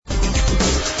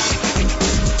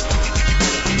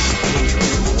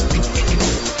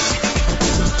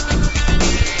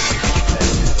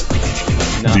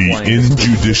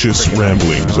injudicious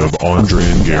ramblings of Andre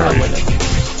and Gary.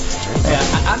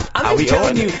 Yeah, I'm just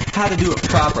telling you how to do it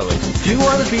properly. If you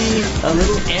want to be a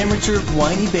little amateur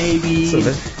whiny baby,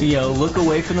 look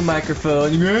away from the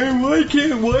microphone.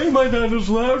 Why am I not as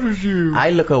loud as you? I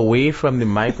look away from the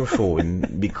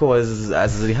microphone because,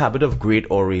 as the habit of great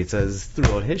orators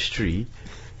throughout history,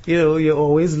 you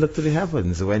always look to the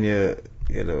heavens when you're,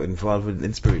 involved with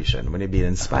inspiration, when you're being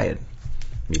inspired,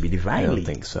 maybe divinely. I don't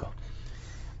think so.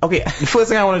 Okay, the first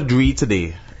thing I want to read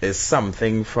today is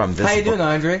something from this. How you book. doing,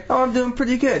 Andre? Oh, I'm doing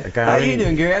pretty good. Okay, how you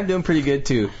doing, Gary? I'm doing pretty good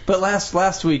too. But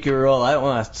last week you were all. I don't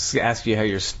want to ask you how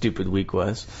your stupid week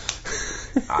was.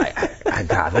 I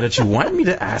gather that you want me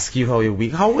to ask you how your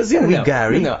week. How was your week,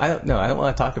 Gary? No, I don't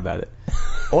want to talk about it.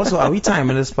 Also, are we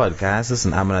timing this podcast?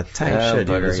 Listen, I'm on a tight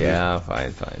schedule this week. Yeah,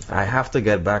 fine. I have to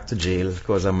get back to jail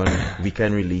because I'm on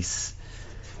weekend release.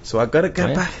 So I gotta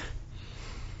get back.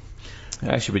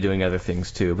 I should be doing other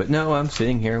things too, but no, I'm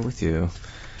sitting here with you,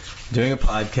 doing a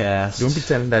podcast. Don't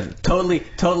pretend that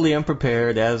totally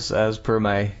unprepared as per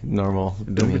my normal.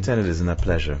 Don't pretend it isn't a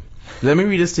pleasure. Let me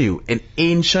read this to you. In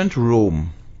ancient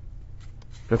Rome.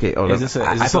 Okay. Is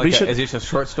this a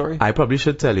short story? I probably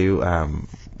should tell you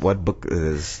what book it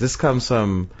is. This comes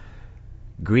from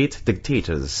Great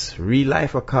Dictators: Real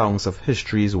Life Accounts of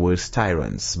History's Worst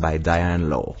Tyrants by Diane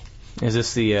Law. Is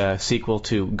this the sequel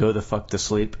to Go the Fuck to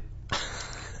Sleep?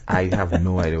 I have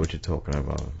no idea what you're talking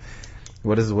about.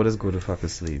 What is Go to Fuck to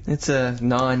Sleep? It's a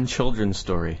non-children's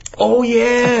story. Oh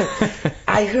yeah,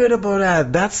 I heard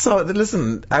about that.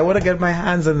 Listen, I want to get my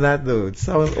hands on that though. It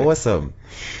sounds awesome.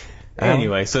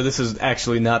 Anyway, so this is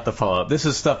actually not the follow-up. This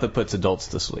is stuff that puts adults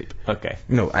to sleep. Okay.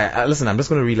 No, listen, I'm just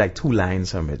going to read like 2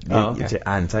 lines from it. Oh, okay. It's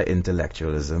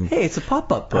anti-intellectualism. Hey, it's a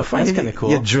pop-up book. That's kind of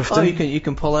cool. You're drifting. Oh, you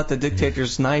can pull out the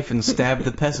dictator's knife and stab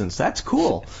the peasants. That's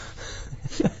cool.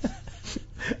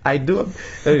 I do.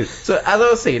 So, as I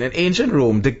was saying, in ancient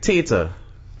Rome, dictator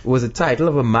was the title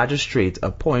of a magistrate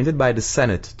appointed by the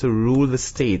Senate to rule the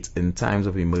state in times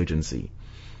of emergency.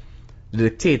 The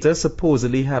dictator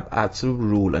supposedly had absolute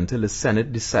rule until the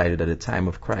Senate decided that the time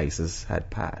of crisis had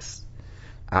passed.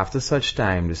 After such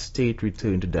time, the state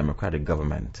returned to democratic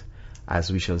government. As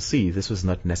we shall see, this was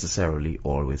not necessarily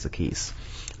always the case.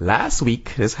 Last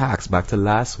week, this harks back to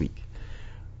last week,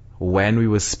 when we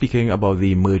were speaking about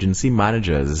the emergency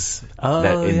managers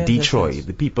in Detroit,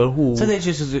 the people who... So they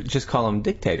just call them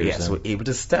dictators. Yes, who are able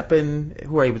to step in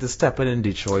in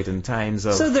Detroit in times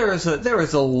of... So there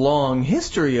is a long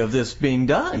history of this being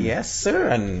done. Yes, sir,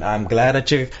 and I'm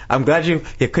glad you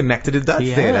connected the dots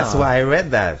there. That's why I read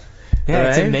that. Yeah,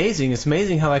 right? It's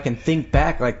amazing how I can think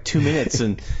back like 2 minutes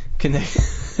and connect...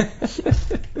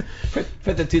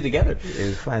 Put the two together.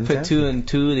 Put 2 and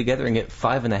 2 together and get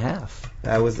 5.5.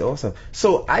 That was awesome.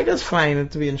 So I just find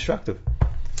it to be instructive.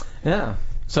 Yeah.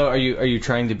 So are you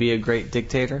trying to be a great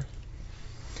dictator?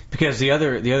 Because the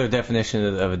other definition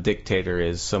of a dictator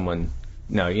is someone.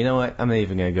 No, you know what? I'm not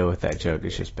even going to go with that joke.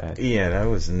 It's just bad. Yeah, that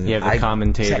was. You have the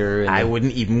commentator. I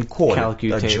wouldn't even call it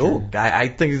a joke. I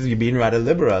think you're being rather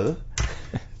liberal,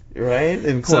 right?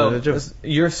 In calling it a joke.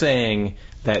 You're saying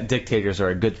that dictators are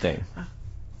a good thing.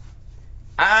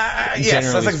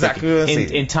 Yes, that's exactly what I'm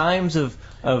saying. In times of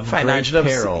financial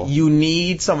peril, you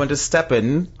need someone to step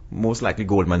in. Most likely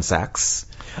Goldman Sachs.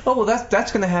 Oh well,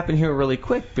 that's going to happen here really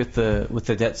quick with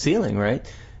the debt ceiling, right?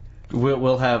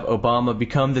 We'll have Obama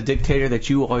become the dictator that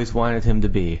you always wanted him to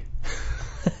be.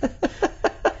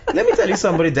 Let me tell you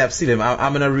somebody debt ceiling.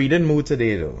 I'm in a reading mood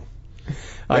today, though.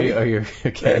 Are you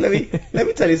okay? Let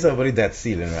me tell you somebody debt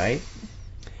ceiling, right?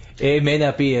 It may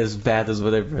not be as bad as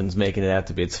what everyone's making it out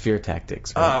to be. It's fear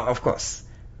tactics. Right? Of course.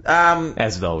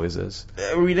 As it always is.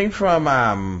 Reading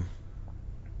from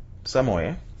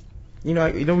somewhere. We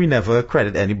never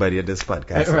credit anybody at this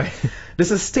podcast. Right. The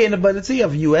sustainability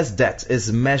of U.S. debt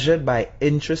is measured by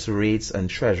interest rates and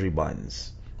treasury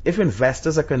bonds. If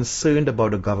investors are concerned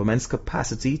about the government's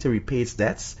capacity to repay its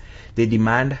debts, they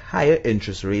demand higher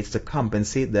interest rates to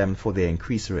compensate them for their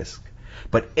increased risk.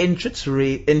 But interest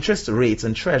rates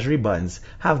and treasury bonds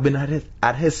have been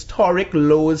at historic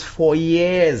lows for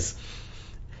years,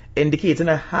 indicating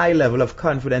a high level of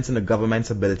confidence in the government's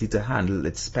ability to handle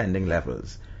its spending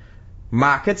levels.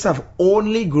 Markets have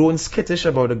only grown skittish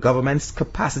about the government's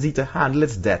capacity to handle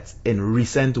its debt in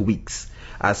recent weeks,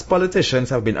 as politicians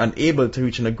have been unable to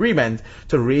reach an agreement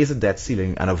to raise the debt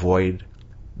ceiling and avoid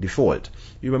default.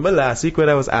 You remember last week when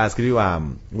I was asking you,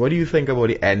 what do you think about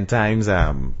the end times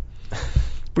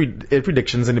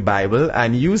predictions in the Bible,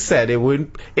 and you said it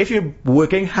wouldn't. If you're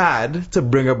working hard to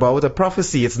bring about a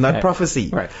prophecy, it's not prophecy.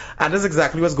 Right. And that's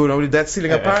exactly what's going on with the debt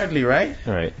ceiling, apparently, right?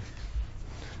 Right.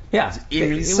 Yeah. It's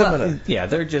eerily similar.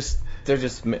 They're just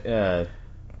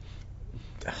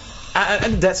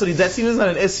And so the debt ceiling is not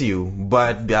an issue,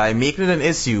 but by making it an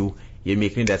issue, you're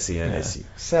making that ceiling an issue.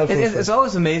 It's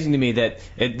always amazing to me that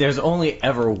there's only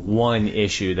ever one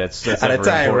issue that's at a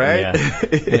time, important. right?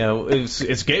 Yeah.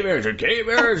 It's gay marriage or gay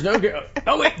marriage, no gay.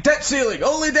 Oh wait, debt ceiling,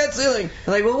 only debt ceiling.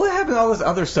 Like, well, what happened to all this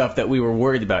other stuff that we were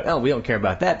worried about? Oh, we don't care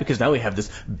about that because now we have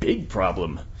this big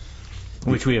problem,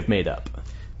 which we have made up.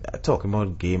 Talking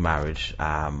about gay marriage,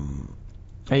 Are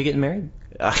you getting married?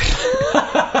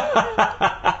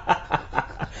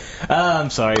 I'm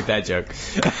sorry, bad joke.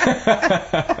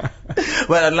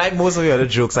 Well, unlike most of the other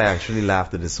jokes, I actually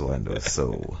laughed at this one, though,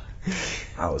 so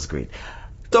that was great.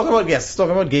 Talking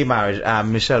about gay marriage,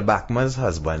 Michelle Bachmann's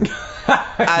husband.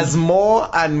 As more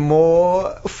and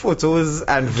more photos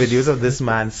and videos of this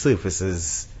man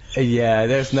surfaces, yeah,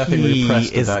 there's nothing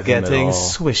repressed about him at all. He is getting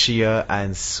swishier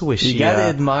and swishier. You gotta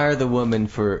admire the woman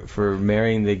for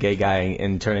marrying the gay guy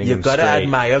and turning him straight. You gotta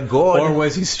admire God. Or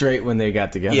was he straight when they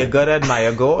got together? You gotta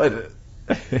admire God,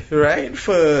 right?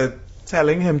 For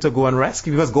telling him to go and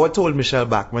rescue, because God told Michelle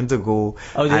Bachmann to go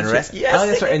and rescue. Yes,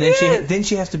 that's right. And then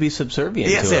she has to be subservient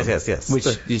to him.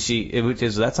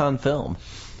 Yes. That's on film.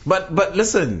 But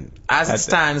listen, as it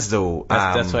stands though,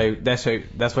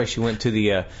 that's why she went to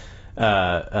the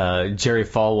Jerry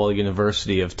Falwell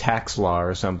University of Tax Law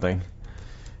or something.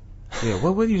 Yeah,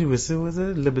 what would you do? Was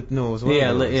it Liberty? No, it was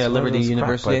Liberty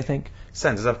University, I think.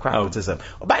 Centers of Crackpotism.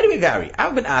 Oh, by the way, Gary,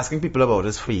 I've been asking people about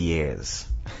this for years.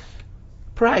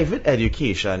 Private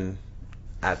education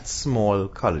at small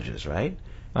colleges, right?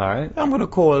 All right. I'm going to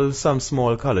call some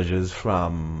small colleges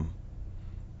from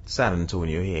San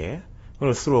Antonio here. I'm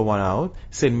going to throw one out.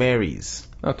 St. Mary's.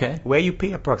 Okay. Where you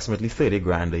pay approximately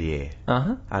 $30,000 a year.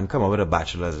 Uh-huh. And come up with a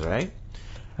bachelor's, right?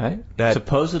 Right.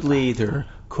 Supposedly they're,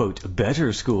 quote,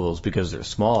 better schools because they're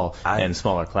small and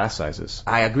smaller class sizes.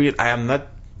 I agree. I am not...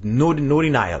 No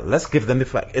denial. Let's give them the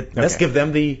fact. Let's give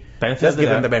them the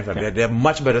benefit. Okay. They're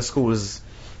much better schools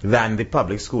than the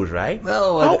public schools, right?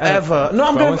 Well, however,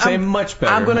 I'm going to say much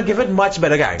better. I'm going to give it much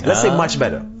better, guy. Let's say much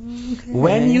better. Okay.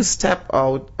 When you step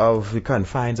out of the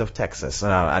confines of Texas,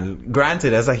 and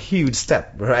granted, that's a huge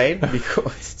step, right?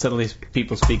 Because suddenly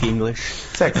people speak English.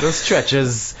 Texas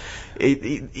stretches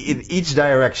in each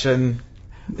direction,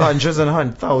 hundreds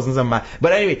and thousands of miles.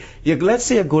 But anyway, let's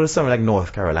say you go to somewhere like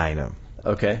North Carolina.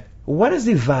 Okay. What is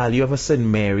the value of a St.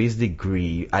 Mary's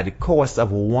degree at the cost of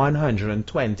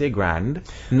 $120,000,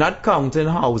 not counting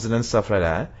housing and stuff like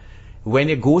that, when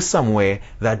you go somewhere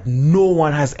that no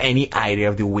one has any idea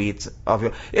of the weight of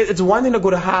your... It's one thing to go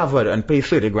to Harvard and pay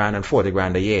 $30,000 and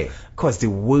 $40,000 a year, because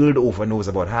the world over knows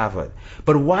about Harvard.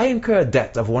 But why incur a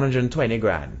debt of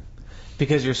 $120,000?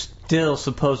 Because you're still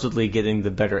supposedly getting the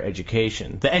better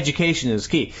education. The education is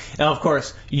key. Now, of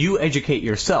course, you educate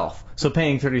yourself. So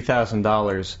paying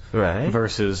 $30,000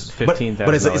 versus $15,000.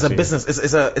 But it's a business.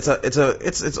 It's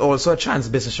also a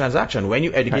business transaction. When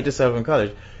you educate yourself in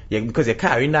college, because you're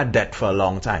carrying that debt for a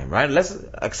long time, right? Let's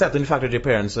accept the fact that your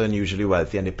parents are usually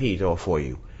wealthy and they pay it all for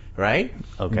you, right?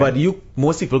 Okay. But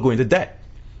most people go into debt.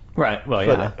 Right.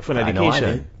 Well, for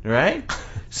education, right?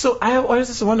 So I always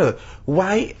just wonder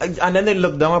why, and then they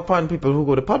look down upon people who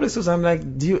go to public schools. I'm like,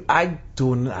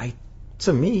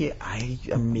 to me, I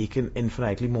am making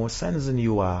infinitely more sense than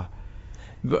you are.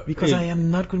 Because I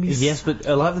am not going to be... Yes, but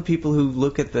a lot of the people who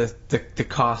look at the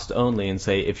cost only and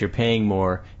say, if you're paying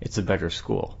more, it's a better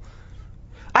school.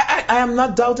 I am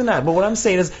not doubting that, but what I'm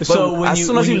saying is, so as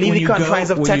soon as you leave the confines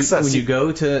of Texas... When you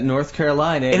go to North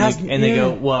Carolina and they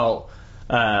go, well...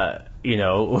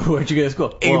 where'd you go to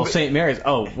school? Well, St. Mary's.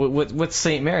 Oh, what's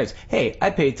St. Mary's? Hey,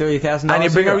 I paid $30,000. And you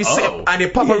bring a receipt, and you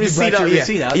pop a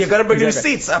receipt out. You gotta bring the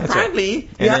receipts, apparently.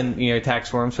 And then, tax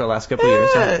forms for the last couple of years.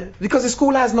 Yeah, because the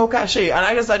school has no cachet, and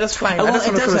I just find... Well,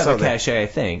 it does have a cachet, I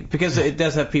think, because it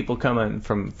does have people coming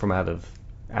from out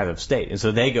of state, and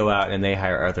so they go out and they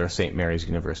hire other St. Mary's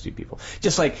University people,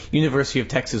 just like University of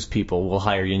Texas people will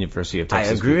hire University of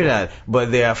Texas. I agree with that,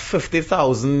 but there are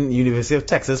 50,000 University of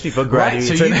Texas people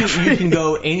graduating. Right, so you can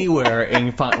go anywhere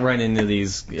and run into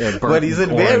these but these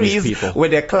varies people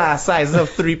with their class sizes of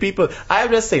 3 people. I'm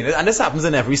just saying, and this happens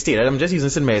in every state. I'm just using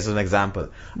St. Mary's as an example.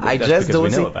 I just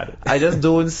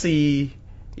don't see.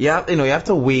 You have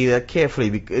to weigh that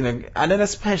carefully, and then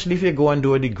especially if you go and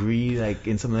do a degree like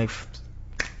in something like.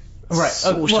 Right.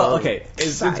 Well, okay.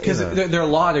 Because their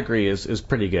law degree is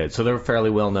pretty good, so they're fairly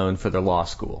well known for their law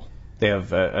school. They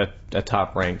have a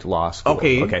top-ranked law school.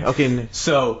 Okay.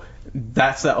 So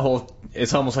that's that whole.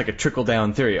 It's almost like a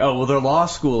trickle-down theory. Oh, well, their law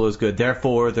school is good,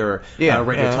 therefore their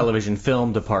radio, television,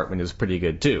 film department is pretty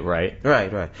good too, right?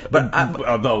 Right. But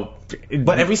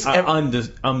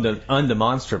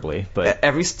undemonstrably, but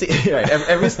every state,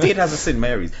 every state has a St.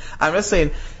 Mary's. I'm just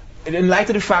saying, in light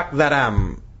of the fact that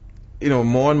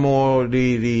more and more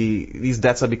these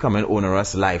debts are becoming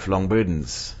onerous, lifelong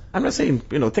burdens. I'm just saying,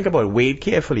 think about it. Weigh it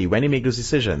carefully when you make those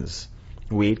decisions.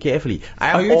 Weigh it carefully.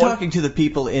 You're talking to the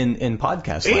people in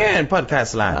podcast land. Yeah, in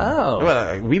podcast land. Oh.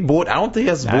 Well, we both, I don't think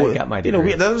us both. I got my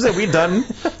degree. We done.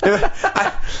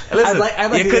 I'd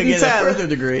like to get a further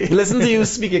degree. Listen to you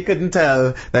speak, you couldn't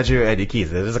tell that you're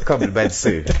educated. It's a compliment,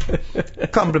 sir.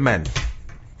 Compliment.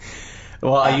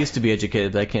 Well, I used to be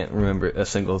educated, but I can't remember a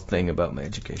single thing about my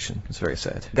education. It's very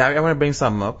sad. Gary, I want to bring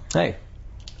something up. Hey.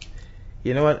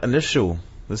 You know what? On this show,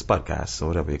 this podcast, or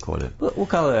whatever you call it. We'll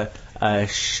call it a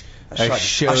shotcast.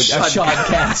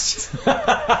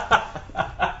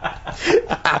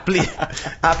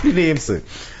 Aptly named, sir.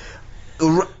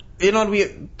 We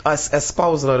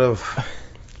espouse a lot of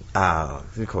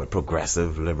we call it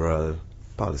progressive, liberal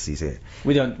policies here.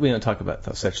 We don't talk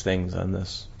about such things on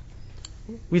this.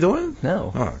 We don't?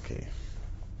 No. Oh, okay.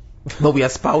 But we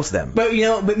espouse them. But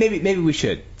maybe we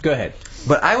should. Go ahead.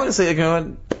 But I want to say,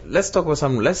 let's talk about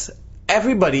something.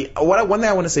 Everybody. One thing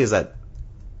I want to say is that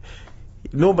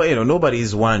nobody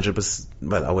is 100%.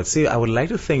 Well, I would like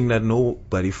to think that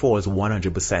nobody falls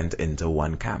 100% into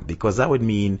one camp, because that would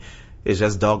mean it's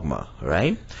just dogma,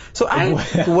 right? So I want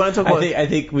to talk about. I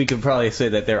think we could probably say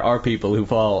that there are people who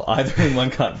fall either in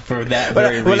one camp for that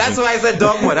very reason. Well, that's why I said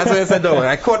dogma.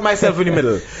 I caught myself in the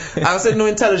middle. I said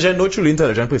no truly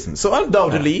intelligent person. So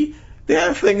undoubtedly, there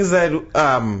are things that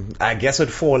I guess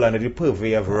would fall under the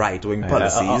purview of right-wing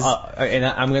policies. And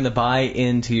I'm going to buy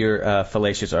into your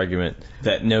fallacious argument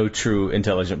that no true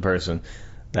intelligent person,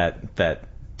 that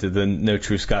the no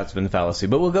true Scotsman fallacy.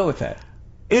 But we'll go with that.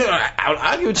 I'll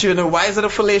argue with you. Why is it a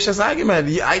fallacious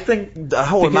argument? I think the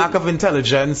whole mark of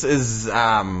intelligence is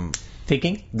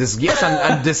thinking.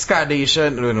 And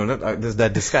discardation.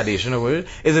 That discardation of word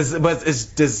but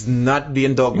it's just not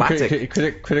being dogmatic.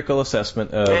 Critical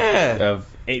assessment of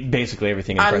basically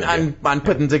everything in front of you. And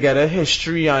putting together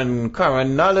history and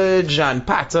current knowledge and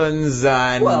patterns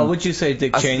and. Well, would you say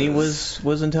Dick Cheney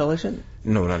was intelligent?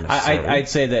 No, not necessarily. I'd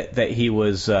say that he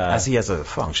was. As he has a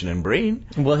functioning brain.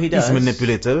 Well, he does. He's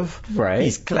manipulative. Right.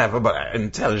 He's clever, but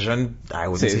intelligent. I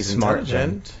wouldn't say he's smart.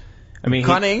 Intelligent. I mean,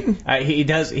 cunning. He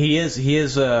does. He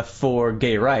is for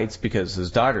gay rights because his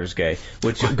daughter's gay,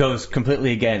 which goes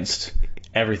completely against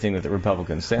everything that the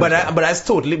Republicans stand for. But that's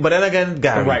totally. But then again,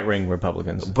 Gary, the right-wing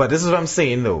Republicans. But this is what I'm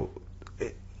saying, though.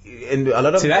 In a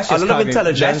lot of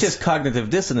intelligence. That's just cognitive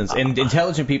dissonance, and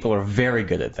intelligent people are very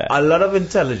good at that. A lot of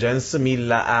intelligence to me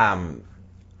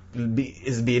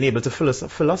is being able to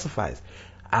philosophize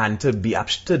and to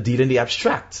deal in the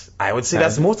abstract. I would say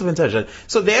that's most of intelligence.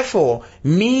 So therefore,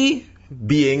 me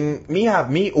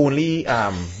only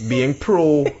being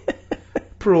pro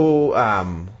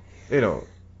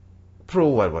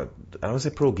what. I don't say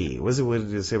pro-gay. What's the word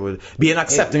you say? Being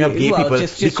accepting of gay people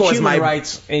just because human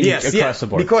rights across the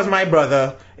board. Because my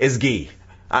brother is gay,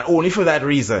 and only for that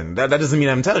reason. That doesn't mean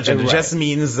I'm intelligent. Right. It just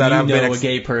means that I've been a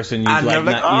gay person. You'd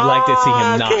like to see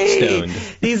him not stoned.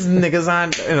 These niggas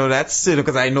aren't. That's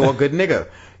because I know a good nigga.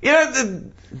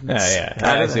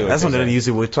 I see that's one that I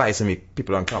usually would try to make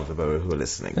people uncomfortable who are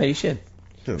listening. No, you should.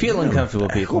 Feel uncomfortable,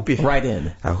 people. Right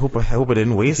in. I hope I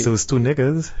didn't waste those two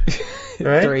niggas.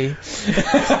 Right? 3.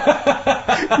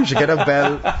 You should get a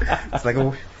bell. It's like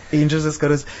angels just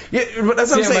got us. Yeah, but that's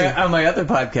what I'm saying. On my other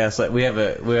podcast, we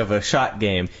have a shot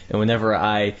game, and whenever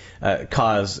I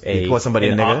cause an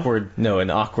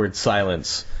awkward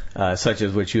silence, such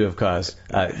as what you have caused,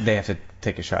 they have to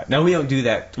take a shot. No, we don't do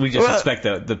that. We just expect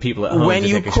the people at home to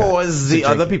take a shot. When you cause the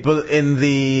other people in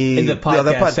the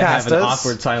other podcasters to have an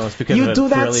awkward silence because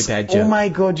of a really bad joke. Oh my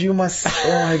God, you must. Oh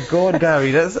my God,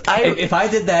 Gary. If I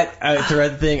did that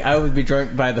thread thing, I would be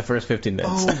drunk by the first 15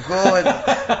 minutes. Oh God.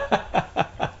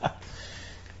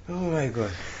 Oh my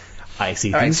God. I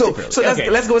see. Right, so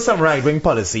let's go with some right-wing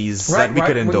policies that we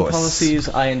could endorse. Right-wing policies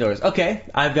I endorse. Okay,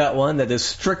 I've got one that is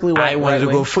strictly right-wing. I wanted to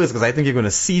go first because I think you're going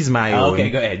to seize my own. Okay,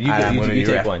 go ahead. You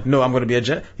take one. No, I'm going to be a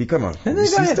jet. Come on. No, go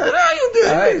ahead. You do it.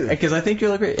 All right, because I think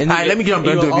you'll agree. All right, let me jump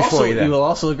into it before you. You will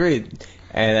also agree,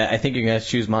 and I think you're going to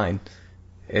choose mine.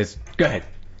 Go ahead.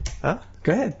 Huh?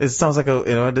 Go ahead. It sounds like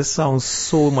this sounds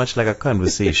so much like a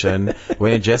conversation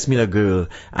when you just meet a girl,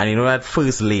 and that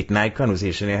first late night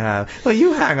conversation you have. Well,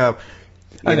 you hang up.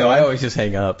 I know, I always just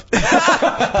hang up.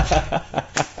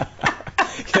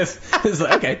 Because it's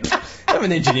like, okay, I'm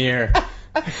an engineer.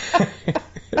 I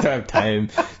don't have time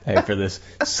for this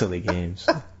silly games.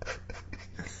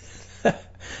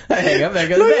 I hang up and I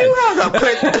go to bed. You hang up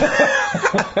quick.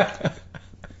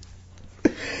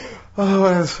 Oh,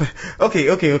 that's fine.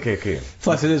 Okay.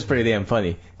 Plus, it is pretty damn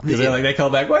funny. Because they call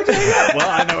back, why'd you hang up? Well,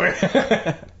 I know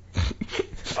where.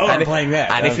 I'm playing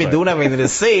that. And if you don't have anything to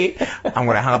say, I'm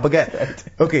going to hang up again.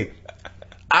 Okay.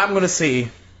 I'm going to say,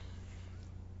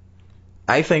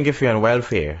 I think if you're on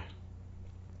welfare,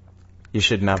 you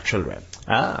shouldn't have children.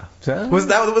 So That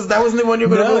wasn't the one you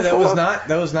were going to go for?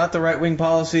 That was not the right-wing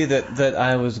policy that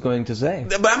I was going to say.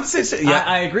 But I'm saying, yeah.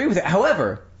 I agree with it.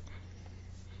 However,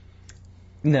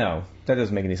 no, that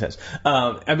doesn't make any sense.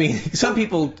 I mean, some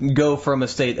people go from a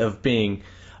state of being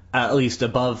at least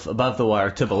above the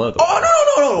wire to below the wire. Oh,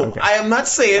 no. Okay. I am not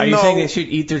saying Are you saying they should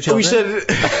eat their children? We should.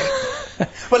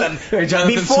 Well,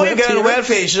 before you get on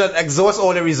welfare, you should exhaust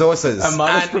all the resources. A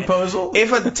modest proposal?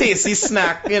 If a tasty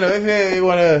snack, if you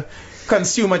want to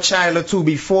consume a child or two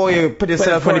before you put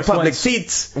yourself on the public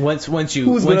seats. Once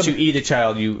you eat a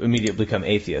child, you immediately become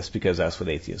atheist, because that's what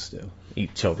atheists do.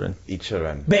 Eat children.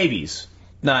 Babies.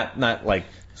 Not like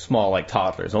small, like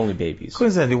toddlers, only babies.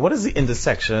 Coincidentally, what is the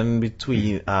intersection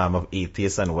between of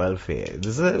atheists and welfare?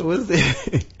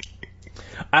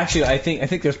 Actually, I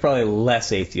think there's probably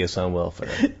less atheists on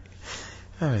welfare.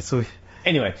 All right, so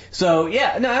anyway,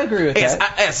 I agree with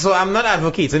that. So I'm not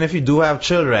advocating if you do have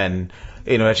children,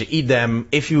 that you eat them.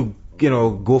 If you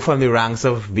go from the ranks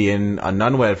of being a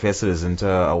non-welfare citizen to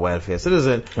a welfare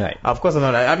citizen. Right. Of course, I'm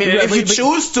not. I mean, if you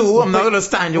choose to, I'm not going to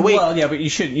stand your way. Well, yeah, but you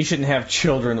shouldn't have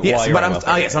children while you're but on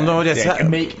welfare. Yes, I'm not. Yes,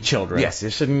 make children. Yes,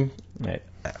 you shouldn't. Right.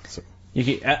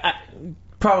 You can,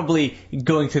 probably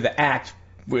going through the act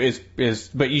is,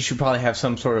 but you should probably have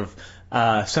some sort of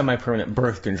semi-permanent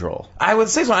birth control. I would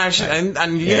say so. Actually,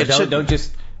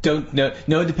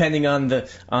 Don't depending on the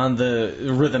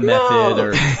rhythm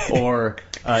method or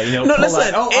no,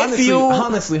 listen,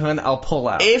 honestly, hon, I'll pull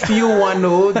out. If you want to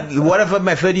know whatever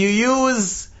method you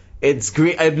use, it's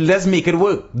great. Let's make it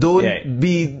work.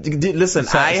 Listen,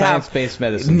 I have science-based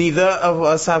medicine. Neither of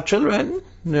us have children,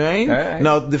 right? All right.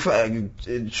 Now,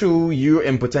 true, you're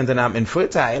impotent and I'm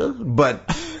infertile,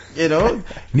 but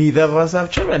neither of us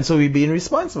have children, so we're being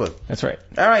responsible. That's right.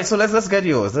 All right, so let's get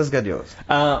yours.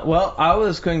 Well, I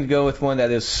was going to go with one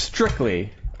that is strictly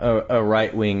a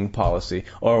right-wing policy,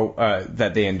 or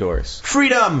that they endorse.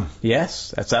 Freedom.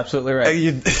 Yes, that's absolutely right.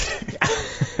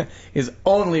 Is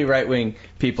only right-wing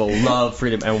people love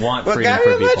freedom and want freedom for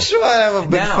people. I'm not sure I'm a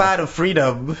big fan of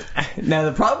freedom. Now,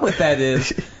 the problem with that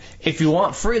is, if you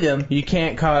want freedom, you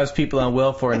can't cause people on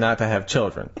welfare not to have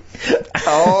children.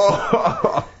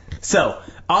 Oh. So,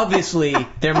 obviously,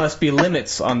 there must be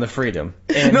limits on the freedom.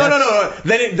 And no.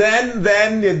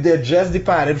 Then they're just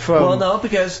departed from. Well, no,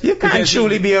 because you can't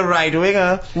truly be a right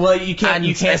winger. Well, you can't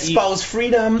espouse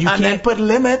freedom and then put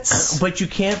limits. But you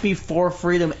can't be for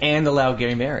freedom and allow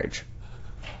gay marriage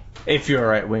if you're a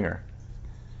right winger.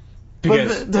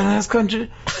 Because then that's country.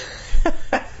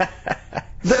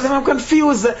 Then I'm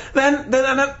confused. Then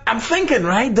I'm thinking,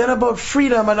 right? Then about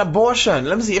freedom and abortion.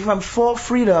 Let me see. If I'm for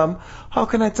freedom, how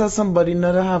can I tell somebody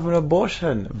not to have an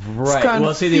abortion? Right.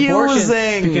 Well, see, the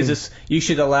abortion, because you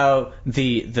should allow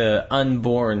the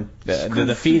unborn,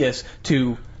 the fetus,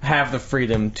 to have the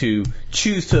freedom to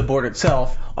choose to abort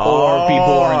itself or be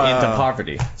born into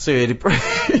poverty. So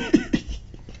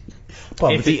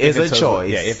poverty is a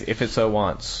choice. If it so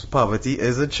wants. Poverty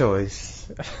is a choice.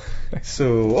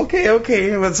 So okay,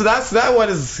 but so that one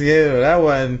is that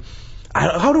one.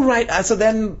 How do right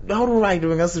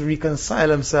wingers reconcile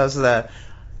themselves to that?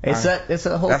 It's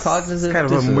a whole cognitive kind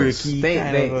of a murky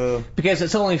because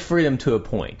it's only freedom to a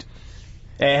point.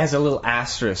 It has a little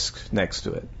asterisk next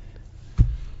to it,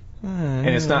 and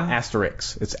it's not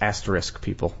asterix. It's asterisk,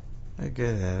 people. I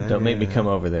get that. Don't make me come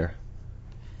over there.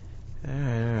 All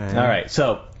right. All right.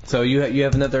 So you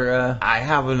have another. I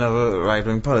have another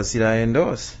right-wing policy that I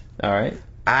endorse. All right.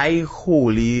 I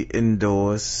wholly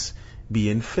endorse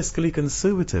being fiscally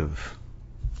conservative.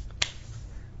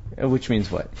 Which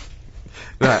means what?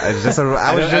 I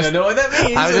don't know what that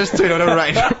means. I was just doing on a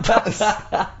right.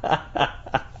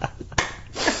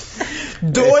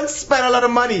 Don't spend a lot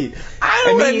of money. I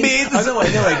know what it means. I know.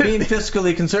 Like being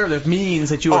fiscally conservative means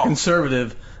that you are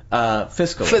conservative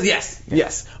fiscally.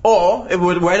 Yes. Or,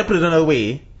 why to put it another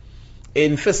way,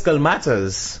 in fiscal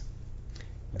matters,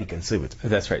 be conservative.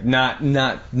 That's right.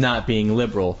 Not being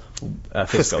liberal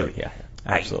fiscally. Yeah,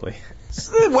 absolutely.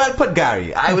 Well put,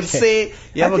 Gary. I would say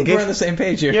you have a gift. We're on the same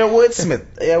page here. You're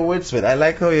wordsmith. I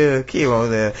like how you came out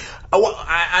there.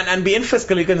 And being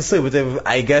fiscally conservative,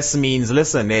 I guess, means,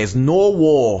 listen, there's no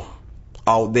war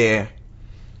out there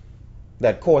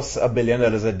that costs $1 billion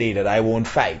a day that I won't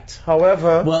fight.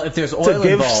 However, well, if there's oil to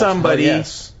give involved, somebody,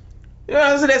 yes.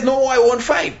 So there's no war I won't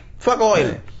fight. Fuck oil.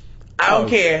 Right. I don't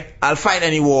care. I'll fight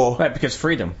any war. Right, because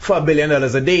freedom. For $1 billion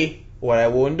a day, what I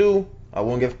won't do, I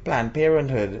won't give Planned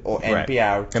Parenthood or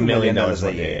NPR $2 million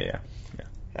a year. Yeah.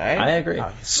 Right? I agree.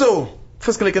 So,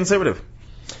 fiscally conservative.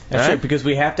 That's Right? right, because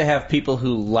we have to have people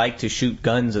who like to shoot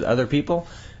guns at other people.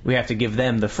 We have to give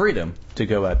them the freedom to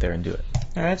go out there and do it.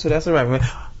 All right, so that's the right.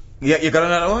 Yeah, you got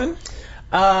another one?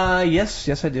 Yes,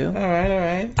 I do. All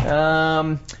right.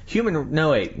 No,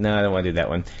 I don't want to do that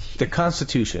one. The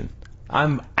Constitution.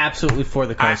 I'm absolutely for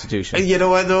the Constitution. You know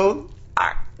what though?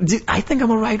 I think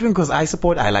I'm a right wing because I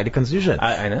like the Constitution.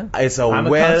 I know. It's I'm a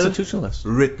well constitutionalist.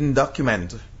 written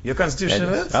document. You're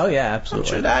constitutionalist? Oh yeah,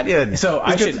 absolutely. I'm Trinidadian. So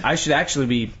I should actually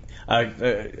be,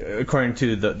 according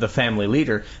to the family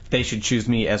leader, they should choose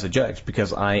me as a judge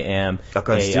because I am a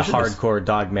hardcore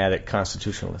dogmatic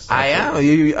constitutionalist. I am,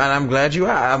 and I'm glad you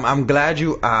are. I'm glad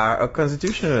you are a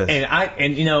constitutionalist. And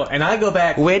I go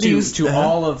back to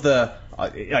all of the.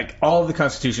 All of the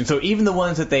Constitution. So even the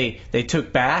ones that they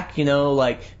took back,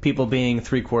 like people being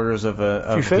 3/4 of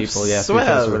people, 3/5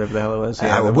 or whatever the hell it was.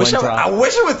 Yeah, I wish it were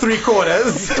 3/4.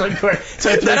 3/4.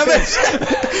 So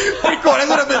 3/4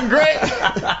 would have been great.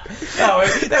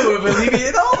 That would have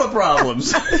alleviated all the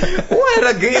problems.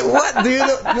 What, dude?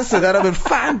 Listen, that would have been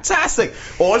fantastic.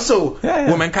 Also,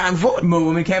 women can't vote.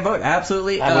 Women can't vote.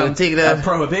 Absolutely. I'm going to take that.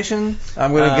 Prohibition.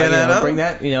 I'm going to get that up. Bring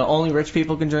that. Only rich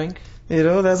people can drink.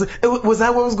 Was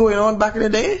that what was going on back in the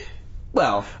day?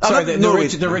 Well,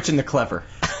 the rich and the clever.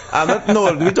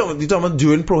 We're talking about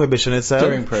during Prohibition itself.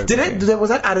 During Prohibition. Was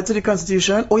that added to the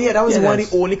Constitution? Oh yeah, that was one of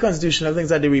the only constitutional things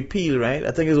that they repealed, right?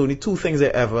 I think there's only 2 things they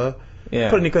ever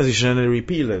put in the Constitution and they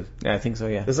repealed it. Yeah, I think so.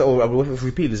 Yeah. If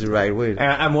repeal is the right word.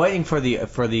 I'm waiting for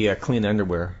the clean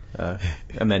underwear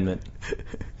amendment.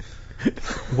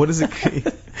 What is it?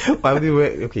 Why would you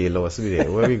wear? Okay, lost me there.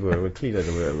 Where are we going? We're clean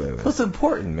underwear. What's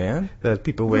important, man? That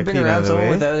people wear clean underwear. You've been around someone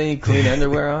without any clean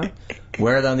underwear on?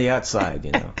 Wear it on the outside,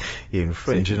 You're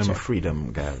infringing on my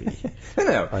freedom, Gary.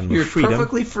 No, you're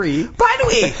perfectly free. By the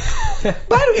way,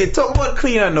 talk about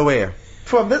clean underwear.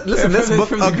 From this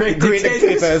book of Great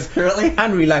Dictators really?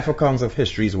 and Real Life Accounts of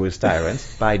History's Worst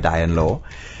Tyrants by Diane Law.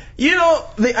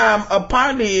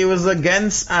 Apparently it was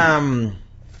against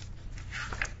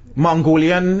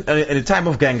Mongolian in the time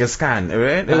of Genghis Khan,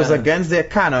 right? It was against their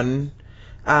canon.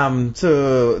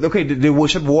 They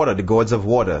worship water, the gods of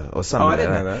water, or something. I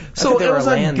didn't know that. So it was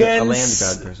against a land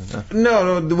god person.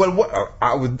 No. Well,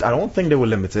 I don't think they were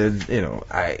limited.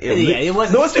 It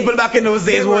wasn't. Those people back in those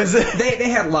days they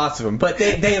had lots of them, but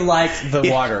they liked the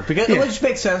water because which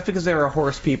makes sense because they were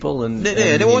horse people and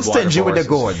they weren't stingy with their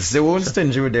gods. They weren't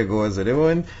stingy with their gods. They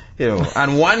weren't,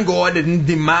 And one god didn't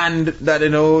demand that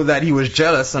that he was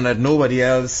jealous and that nobody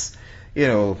else,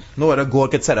 no other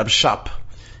god could set up shop.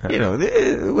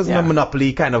 It wasn't a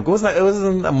monopoly kind of god. It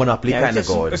wasn't a monopoly kind of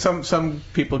god. Some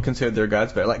people consider their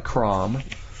gods better, like Crom.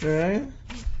 Right?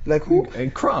 Like who?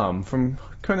 And Crom from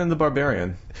Conan the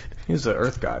Barbarian. He's the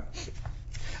earth god.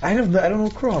 I don't know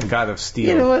Crom. God of steel.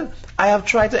 You know what? I have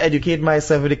tried to educate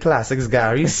myself with the classics,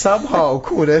 Gary. Somehow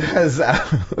Conan has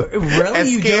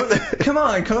really? escaped. Come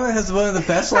on, Conan has one of the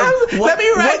best.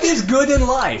 What is good in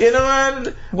life?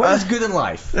 What is good in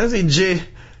life? Let's see,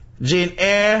 Jane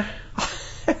Eyre.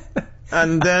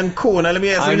 And then Conan. Let me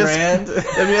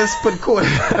just put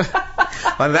Conan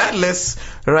on that list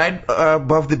right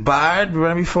above the Bard.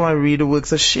 Right before I read the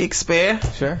works of Shakespeare.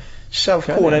 Sure. Shove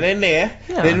Conan in there.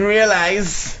 Yeah. Didn't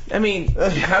realize. I mean,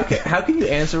 how can you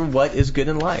answer what is good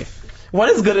in life? What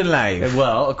is good in life?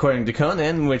 Well, according to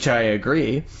Conan, which I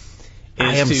agree,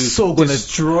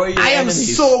 destroy your enemies. I am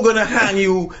so gonna hang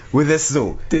you with this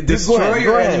though. Destroy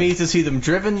your enemies to see them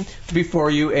driven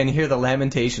before you and hear the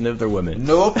lamentation of their women.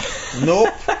 Nope.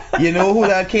 You know who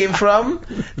that came from?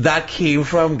 That came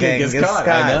from Genghis Khan.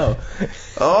 I know. Okay.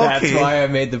 That's why I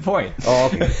made the point.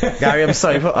 Okay. Gary, I'm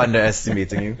sorry for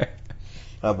underestimating you.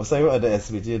 I'm sorry for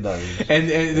underestimating you, darling.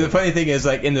 And the funny thing is,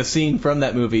 like in the scene from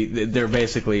that movie, they're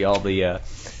basically all the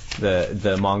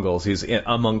Mongols. He's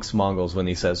amongst Mongols when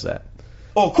he says that.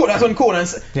 Oh, cool. That's on Conan.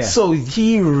 Yeah. So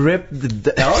he ripped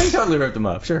the... Oh, he totally ripped them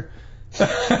up, sure.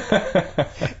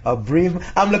 A brave...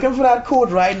 I'm looking for that quote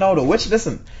right now, though. Which,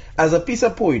 listen, as a piece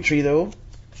of poetry, though,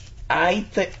 I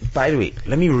think... By the way,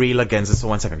 let me reel against this for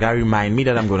 1 second. Gotta remind me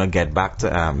that I'm going to get back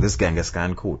to this Genghis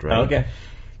Khan quote, right? Okay.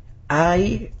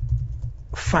 I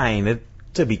find it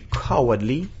to be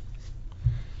cowardly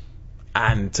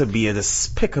and to be a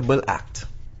despicable act,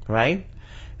 right?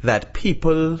 That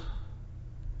people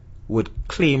would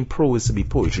claim prose to be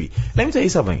poetry. Let me tell you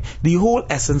something. The whole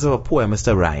essence of a poem is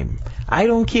to rhyme. I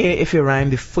don't care if you rhyme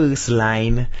the first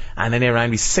line and then you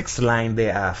rhyme the sixth line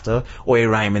thereafter, or your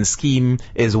rhyming scheme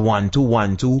is 1 2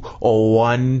 1 2 or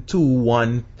 1 2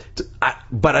 1 2.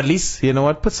 But at least, you know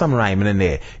what, put some rhyming in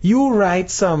there. You write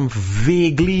some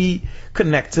vaguely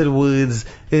connected words,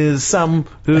 some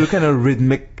little kind of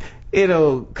rhythmic,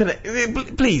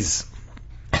 please.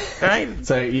 Right?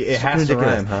 So it has to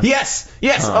rhyme, huh? Yes.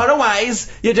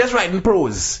 Otherwise, you're just writing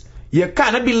prose. You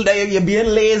cannot be, you're being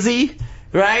lazy,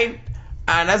 right?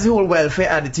 And that's the whole welfare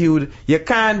attitude. You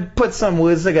can't put some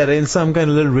words together in some kind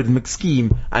of little rhythmic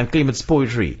scheme and claim it's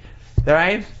poetry.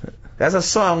 Right? That's a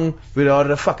song without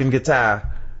a fucking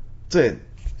guitar to it.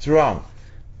 It's wrong.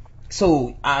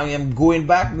 So I am going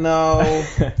back now. All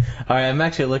right, I'm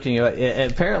actually looking at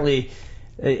it. Apparently,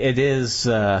 it is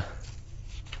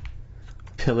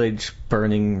pillage,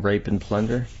 burning, rape, and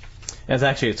plunder.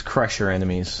 It's crush your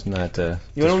enemies, not you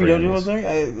know what I'm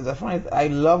saying? I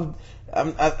love.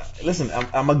 Listen,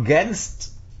 I'm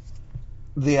against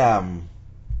the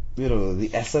the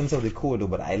essence of the code,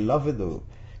 but I love it though.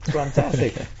 It's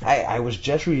fantastic. I was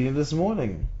just reading this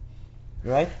morning.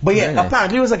 Right? But yeah, nice.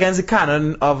 Apparently it was against the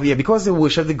canon of, because they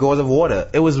worship the gods of water.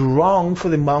 It was wrong for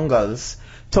the Mongols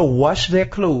to wash their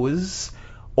clothes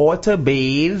or to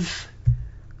bathe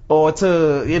or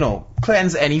to,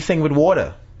 cleanse anything with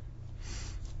water.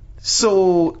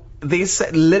 So they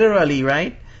said, literally,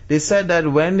 right? They said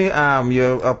that when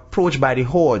you're approached by the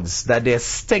hordes, that their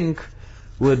stink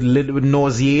would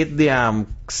nauseate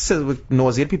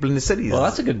nauseate people in the cities. Well,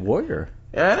 that's a good warrior.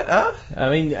 Yeah. I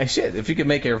mean, shit. If you could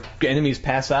make your enemies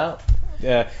pass out,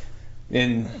 then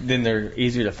they're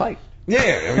easier to fight.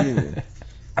 Yeah. I mean,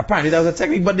 apparently that was a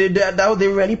technique, but they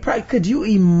really pride. Could you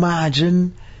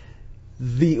imagine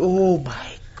oh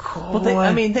my god?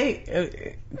 Well,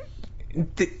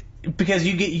 because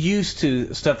you get used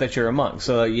to stuff that you're among.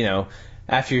 So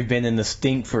after you've been in the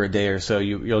stink for a day or so,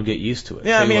 you'll get used to it.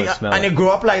 Yeah, so and you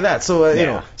grow up like that. So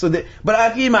but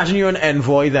I can imagine you're an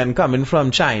envoy then coming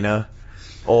from China.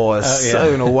 Or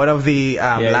one of the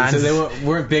lands. So they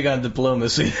weren't big on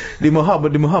diplomacy. the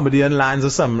Mohammedan lands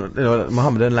or some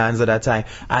Mohammedan lands at that time,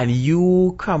 and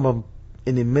you come up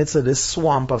in the midst of this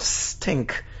swamp of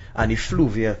stink and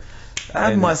effluvia.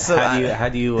 How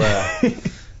do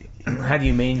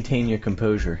you maintain your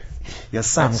composure? Your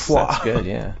sang-froid. That's good,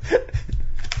 yeah.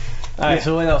 All right,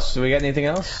 so what else? Do we got anything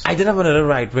else? I did have another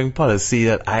right-wing policy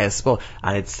that I spoke,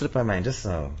 and it slipped my mind just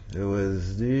now. It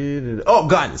was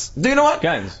guns. Do you know what?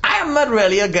 Guns. I am not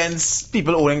really against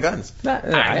people owning guns.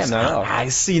 I am not at all. I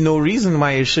see no reason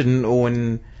why you shouldn't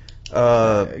own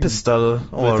a pistol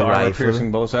or with a rifle.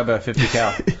 Armor-piercing bullets. How about 50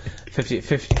 cal?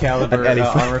 50 caliber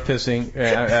armor-piercing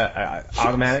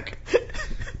automatic.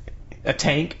 A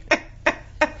tank.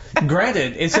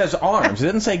 Granted, it says arms. It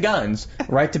doesn't say guns.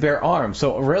 Right to bear arms.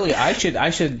 So really, I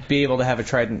should be able to have a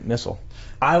Trident missile.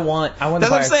 I want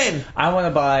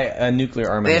to buy a nuclear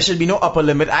armament. There should be no upper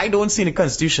limit. I don't see the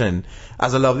Constitution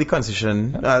as a love of the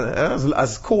Constitution,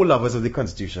 as co-lovers of the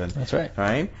Constitution. That's right.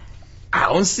 Right? I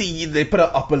don't see they put an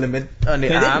upper limit on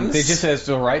the arms. It just says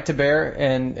the right to bear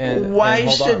and why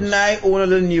shouldn't I own a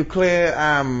little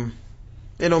nuclear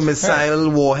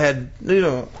missile warhead?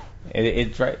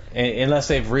 It's right, unless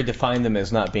they've redefined them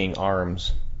as not being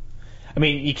arms. I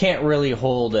mean, you can't really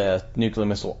hold a nuclear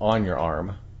missile on your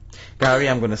arm. Gary,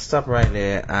 I'm going to stop right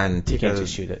there and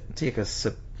just shoot it. Take a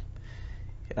sip,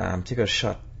 take a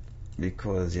shot,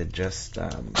 because you just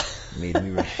made me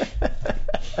rush.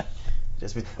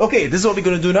 Okay, this is what we're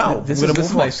going to do now. This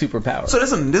is my superpower. So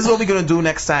listen, this is what we're going to do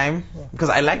next time, because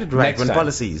I like the right-wing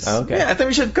policies. Okay. Yeah, I think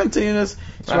we should continue this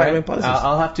right-wing policies.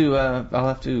 I'll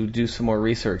have to do some more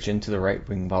research into the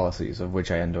right-wing policies, of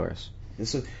which I endorse.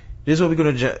 This is what we're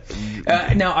going to...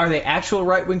 now, are they actual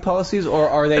right-wing policies, or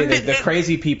are they the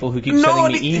crazy people who keep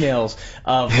sending me emails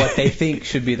of what they think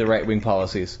should be the right-wing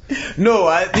policies? No,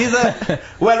 these are...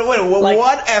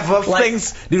 whatever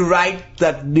things the right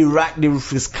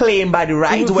is claimed by the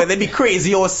right, whether they be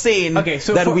crazy or sane,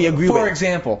 we agree with. For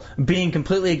example, being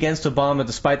completely against Obama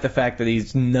despite the fact that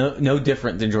he's no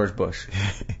different than George Bush.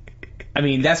 I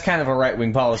mean, that's kind of a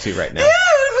right-wing policy right now. Yeah,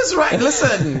 it was right.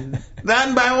 Listen,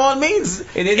 then by all means.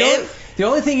 The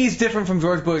only thing he's different from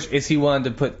George Bush is he wanted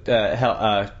to put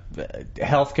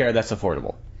health care that's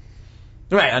affordable.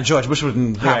 Right, and George Bush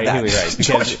wouldn't have that.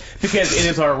 Right, because it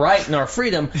is our right and our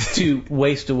freedom to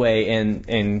waste away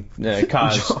and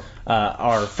cause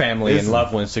our family and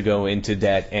loved ones to go into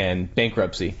debt and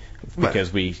bankruptcy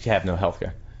because we have no health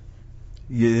care.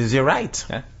 You're right.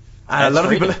 Yeah. And a lot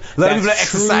of people are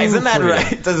exercising that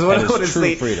right. That's what I want to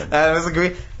say. Freedom. That's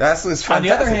great. That's fantastic. On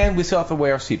the other hand, we still have to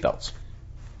wear our seatbelts.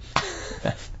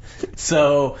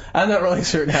 So I'm not really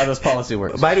certain how this policy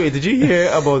works. By the way, did you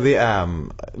hear about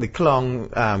the clown,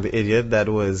 the idiot that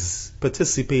was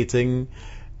participating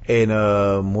in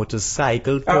a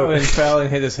motorcycle? And fell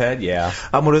and hit his head. Yeah.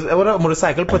 A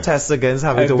motorcycle protest against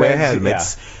having to wear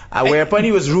helmets. Yeah. Whereupon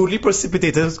he was rudely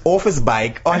precipitated off his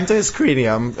bike onto his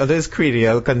cranium, onto his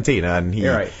cranial container, and he.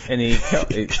 You're right. And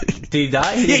did he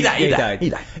die? He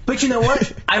died. But you know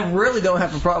what? I really don't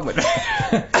have a problem with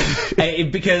that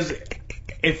because.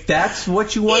 If that's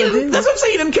what you want to do, that's what I'm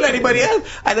saying. He didn't kill anybody else.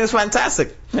 I think it's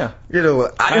fantastic. Yeah, you know.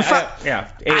 In fact,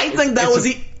 I think that was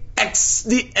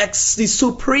the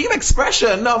supreme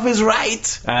expression of his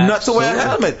right not to wear a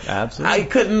helmet. Absolutely, I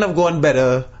couldn't have gone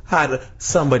better had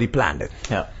somebody planned it.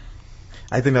 Yeah,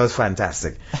 I think that was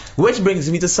fantastic. Which brings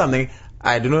me to something.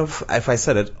 I don't know if I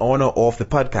said it on or off the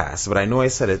podcast, but I know I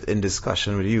said it in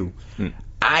discussion with you.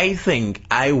 I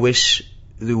wish,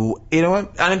 and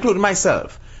including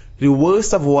myself. The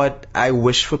worst of what I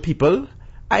wish for people,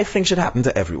 I think should happen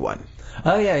to everyone.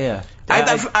 Oh yeah.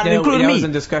 Including me. Was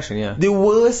in discussion, yeah. The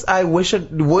worst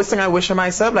thing I wish for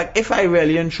myself, like if I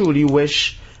really and truly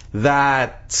wish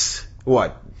that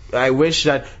I wish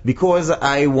that because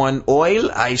I want oil,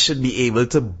 I should be able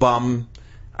to bomb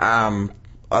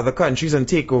other countries and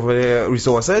take over their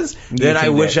resources. Then I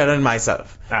wish that on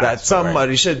myself. That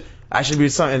somebody I should be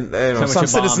some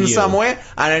citizen somewhere,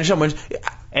 and then someone.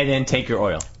 And then take your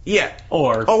oil. Yeah.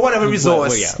 Or whatever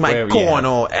resource, corn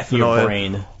or ethanol. Your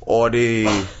brain. Or the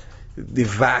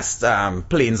vast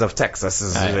plains of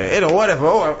Texas.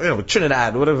 Whatever.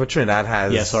 Trinidad, whatever Trinidad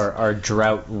has. Yes, our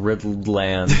drought-riddled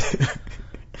land.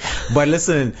 But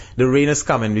listen, the rain is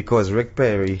coming because Rick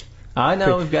Perry. I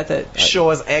know, we've got that.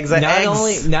 Shows eggs and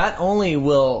eggs. Not only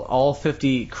will all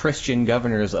 50 Christian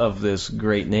governors of this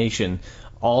great nation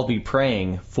all be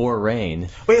praying for rain.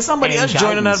 Wait, somebody else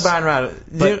joining that band,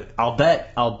 but I'll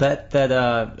bet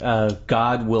that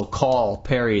God will call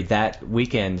Perry that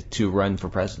weekend to run for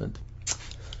president.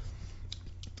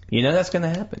 You know that's going to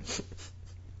happen.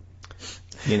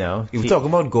 You know. You're talking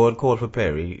about God called for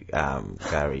Perry,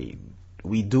 Gary.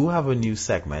 We do have a new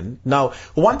segment. Now,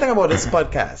 one thing about this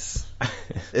podcast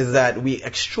is that we're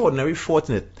extraordinarily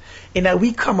fortunate in that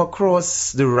we come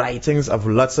across the writings of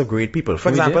lots of great people. For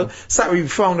example, we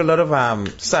found a lot of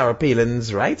Sarah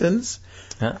Palin's writings.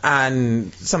 Huh?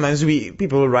 And sometimes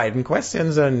people write in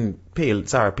questions and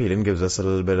Sarah Palin gives us a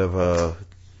little bit of a,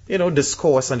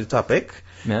 discourse on the topic.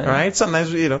 Yeah. Right?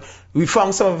 Sometimes, we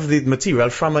found some of the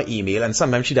material from her email and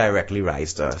sometimes she directly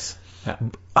writes to us. Yeah.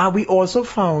 We also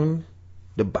found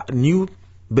the new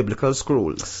biblical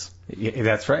scrolls. Yeah,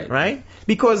 that's right. Right?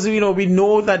 Because, we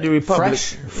know that the Republic...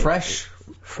 Fresh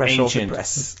off the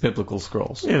press. Biblical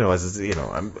scrolls. Because the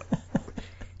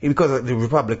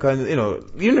Republican,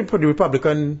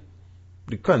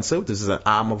 the Conservatives is an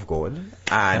arm of God,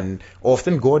 and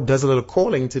often God does a little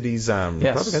calling to these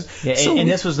Republicans. Yeah, and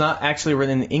this was not actually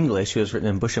written in English, it was written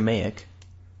in Bushamaic.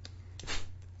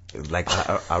 Like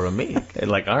Aramaic.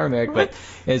 Like Aramaic, but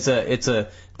it's a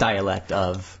dialect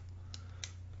of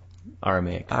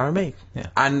Aramaic. Yeah.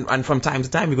 And from time to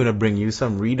time we're going to bring you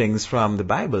some readings from the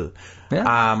Bible. Yeah.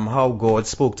 How God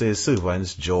spoke to his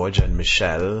servants George and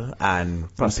Michelle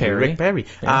and Perry. Rick Perry.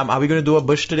 Yeah. Are we going to do a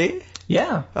Bush today?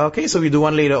 Yeah. Okay, so we do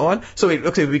one later on. So we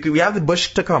have the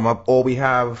Bush to come up, or we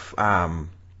have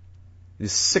the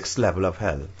 6th level of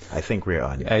hell. I think we're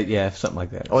on. Yeah, something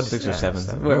like that. Or 6 or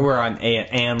 7. We're on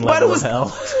an level of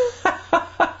hell.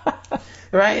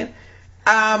 Right?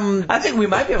 I think we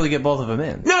might be able to get both of them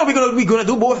in. No, we're gonna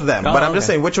do both of them. But I'm just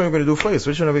saying, which one we're gonna do first?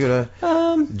 Which one are we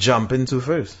gonna jump into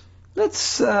first?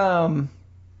 Let's do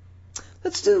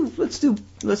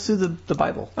the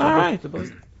Bible. All right.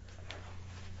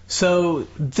 So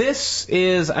this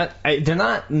is they're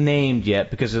not named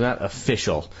yet because they're not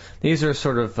official. These are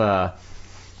sort of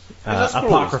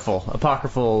apocryphal.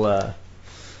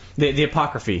 The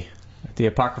apocryphy, the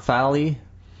apocryphally,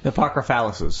 the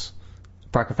apocryphalluses.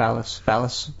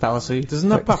 Fallacy?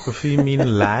 Doesn't apocryphy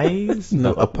mean lies?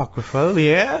 No, apocryphal,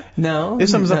 yeah? No. If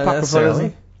something's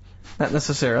apocryphal, not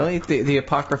necessarily. The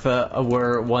Apocrypha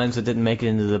were ones that didn't make it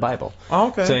into the Bible. Oh,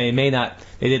 okay. So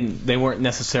they weren't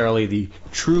necessarily the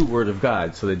true Word of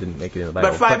God, so they didn't make it into the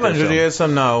Bible. But 500 years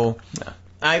from now,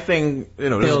 I think,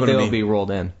 they'll be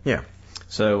rolled in. Yeah.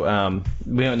 So,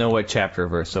 we don't know what chapter or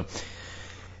verse. So,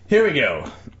 here we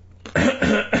go.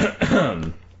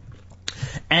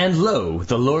 And lo,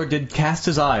 the Lord did cast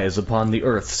his eyes upon the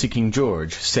earth, seeking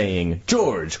George, saying,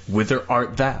 George, whither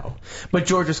art thou? But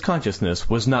George's consciousness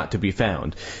was not to be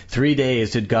found. 3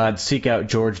 days did God seek out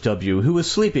George W., who was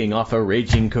sleeping off a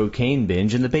raging cocaine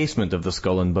binge in the basement of the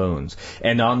Skull and Bones.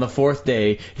 And on the 4th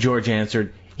day, George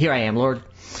answered, Here I am, Lord.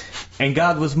 And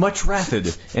God was much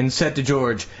wrathed, and said to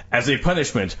George, As a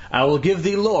punishment, I will give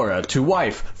thee Laura to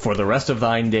wife for the rest of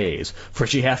thine days, for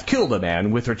she hath killed a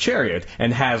man with her chariot,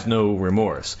 and has no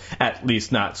remorse. At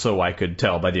least not so I could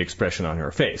tell by the expression on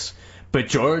her face. But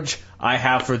George, I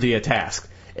have for thee a task.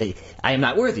 I am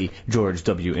not worthy, George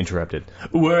W. interrupted.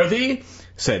 Worthy?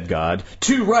 Said God.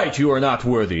 Too right you are not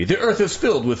worthy. The earth is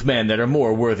filled with men that are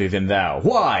more worthy than thou.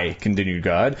 Why, continued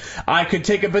God, I could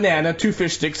take a banana, 2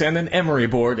 fish sticks, and an emery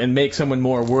board, and make someone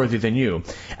more worthy than you.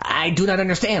 I do not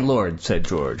understand, Lord, said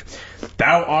George.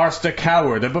 Thou art a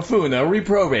coward, a buffoon, a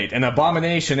reprobate, an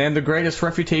abomination, and the greatest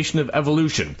refutation of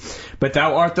evolution. But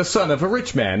thou art the son of a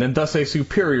rich man, and thus a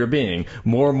superior being,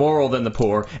 more moral than the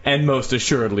poor, and most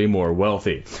assuredly more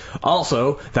wealthy.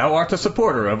 Also, thou art a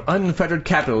supporter of unfettered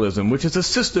capitalism, which is a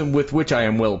system with which I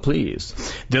am well pleased.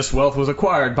 This wealth was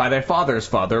acquired by thy father's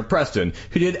father, Preston,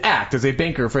 who did act as a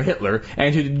banker for Hitler,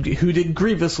 and who did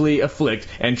grievously afflict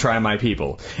and try my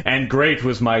people. And great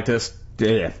was my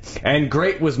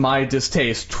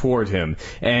distaste toward him,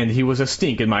 and he was a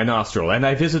stink in my nostril, and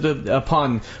I visited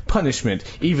upon punishment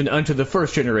even unto the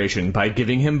 1st generation by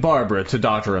giving him Barbara to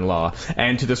daughter-in-law,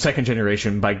 and to the 2nd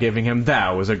generation by giving him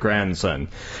thou as a grandson.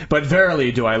 But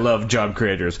verily do I love job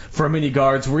creators, for many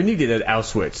guards were needed at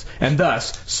Auschwitz, and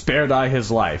thus spared I his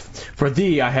life. For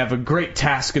thee I have a great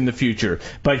task in the future,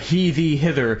 but hie thee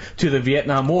hither to the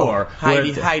Vietnam War. Hie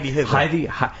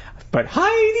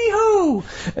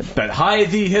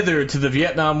thee hither to the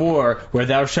Vietnam War, where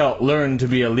thou shalt learn to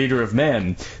be a leader of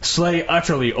men. Slay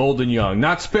utterly old and young,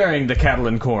 not sparing the cattle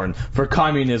and corn, for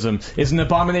communism is an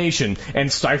abomination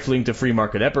and stifling to free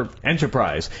market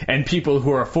enterprise, and people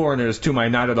who are foreigners to my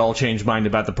not at all changed mind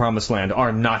about the promised land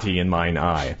are naughty in mine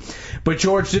eye. But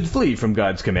George did flee from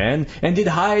God's command, and did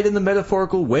hide in the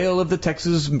metaphorical whale of the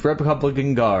Texas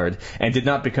Republican Guard, and did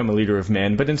not become a leader of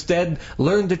men, but instead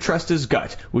learned to trust his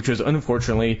gut, which was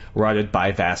unfortunately rotted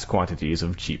by vast quantities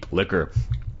of cheap liquor.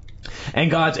 And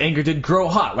God's anger did grow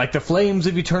hot like the flames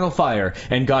of eternal fire,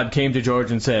 and God came to George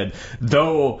and said,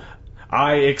 Though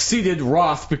I exceeded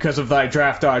wrath because of thy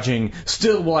draft dodging,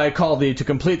 still will I call thee to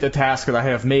complete the task that I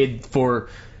have made for...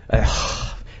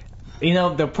 You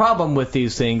know, the problem with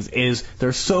these things is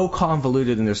they're so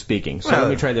convoluted in their speaking. So let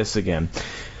me try this again.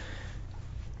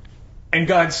 And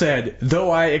God said,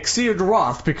 Though I exceeded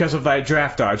wrath because of thy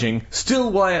draft dodging, still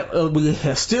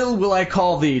will I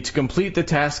call thee to complete the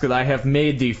task that I have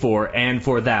made thee for, and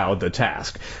for thou the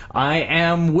task.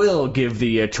 I will give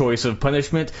thee a choice of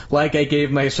punishment, like I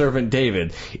gave my servant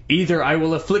David. Either I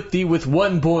will afflict thee with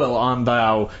one boil on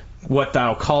what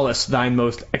thou callest thine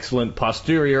most excellent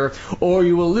posterior, or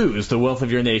you will lose the wealth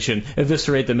of your nation,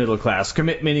 eviscerate the middle class,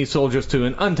 commit many soldiers to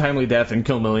an untimely death, and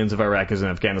kill millions of Iraqis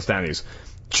and Afghanistanis.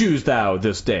 Choose thou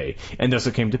this day. And thus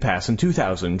it came to pass in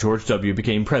 2000, George W.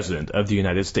 became President of the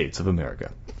United States of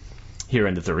America. Here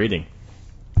endeth the reading.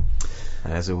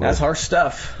 That's harsh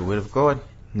stuff. The word of God.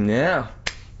 Yeah.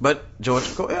 But George,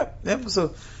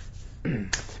 so...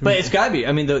 But it's got to be.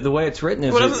 I mean, the way it's written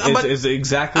is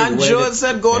exactly the way. And George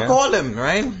said God called him,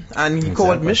 right? And he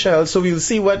called Michelle. So we'll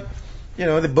see what,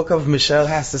 the book of Michelle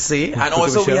has to say. And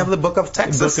also we have the book of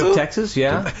Texas. The book of Texas,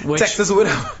 yeah. Which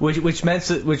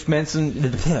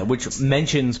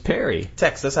mentions Perry.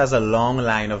 Texas has a long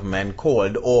line of men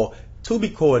called or to be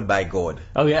called by God.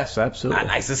 Oh, yes, absolutely.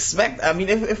 And I suspect,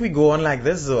 if we go on like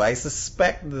this, though, I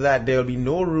suspect that there will be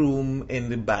no room in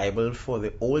the Bible for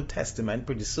the Old Testament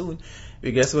pretty soon.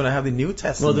 We guess we're going to have the New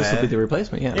Testament. Well, this will be the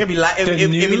replacement, yeah. It'll be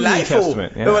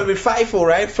LIFO. Yeah. Well, with FIFO,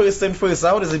 right? First in, first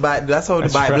out is the Bible. That's how the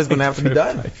Bible is going to have to be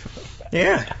done.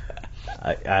 Yeah.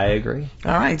 I agree.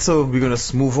 All right, so we're going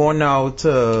to move on now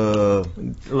to...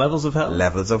 Levels of Hell.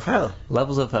 Levels of Hell.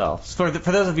 Levels of Hell. For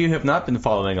those of you who have not been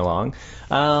following along,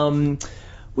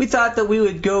 we thought that we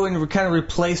would go and kind of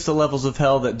replace the levels of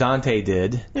hell that Dante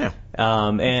did. Yeah.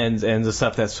 And the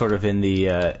stuff that's sort of in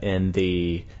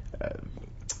the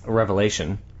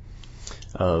Revelation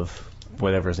of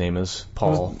whatever his name is,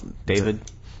 Paul, David.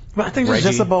 But I think it's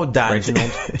just about Dante.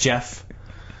 Reginald, Jeff.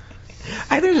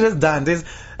 I think it's just Dante's.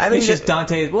 It's just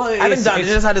Dante. Well, I think Dante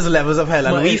just had his levels of hell,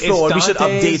 and we thought we should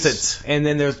update it. And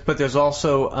then there's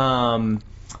also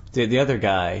the other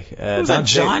guy. Was that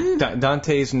John?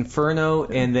 Dante's Inferno,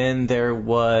 and then there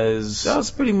was. That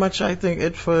was pretty much, I think,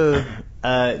 it for.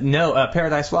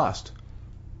 Paradise Lost.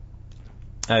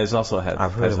 Is also had.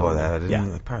 I've heard about that.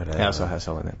 Yeah, Paradise. It also has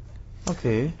hell in it.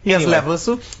 Okay. He has levels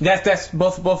too? That's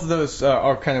both of those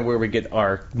are kind of where we get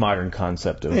our modern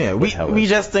concept of what hell we is.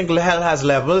 just think hell has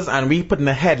levels, and we put in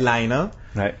a headliner.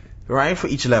 Right, for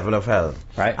each level of hell.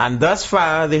 Right. And thus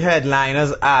far, the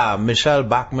headliners are Michelle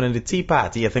Bachmann and the Tea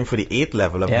Party, I think, for the 8th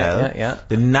level of hell. Yeah.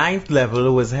 The 9th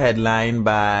level was headlined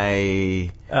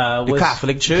by the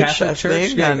Catholic Church, I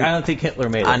think. Yeah, I don't think Hitler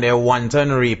made it. And their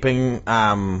wanton raping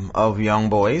of young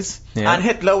boys. Yeah. And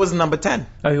Hitler was number 10.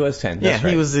 Oh, he was 10. That's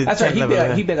right. He was the That's 10th level.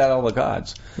 right. He bit out all the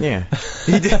gods. Yeah.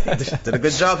 He did a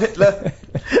good job, Hitler.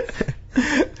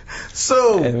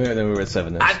 So, and then we were at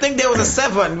 7. I think there was a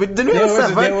 7. Didn't we have a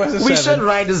 7? There was a 7. We should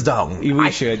write this down.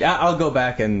 We should. I'll go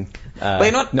back and... but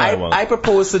you know what? I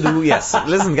propose to do... Yes.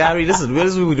 Listen, Gary, listen.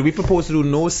 We propose to do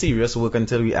no serious work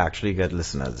until we actually get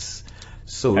listeners.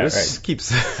 So this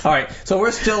keeps... All right. So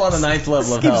we're still on the 9th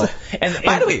level of hell. And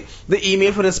by the way, the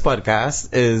email for this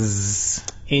podcast is...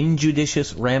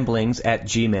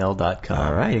 injudiciousramblings@gmail.com.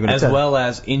 All right. As well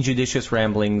as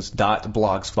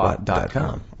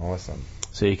injudiciousramblings.blogspot.com. Awesome.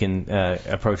 So you can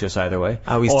approach us either way.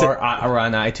 Or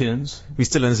on iTunes. We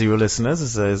still in 0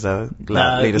 listeners. Is our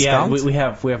latest count? we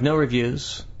have no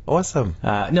reviews. Awesome.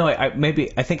 No,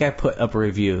 I think I put up a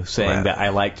review saying that I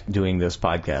liked doing this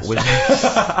podcast.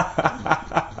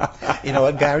 You know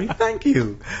what, Gary? Thank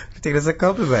you. Take it as a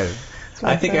compliment.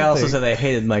 I think I also said I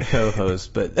hated my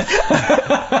co-host, but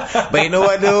but you know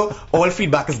what though? All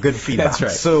feedback is good feedback. That's right.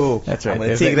 So that's right.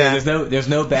 There's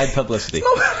no bad publicity,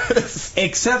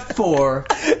 except for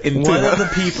one of the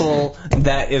people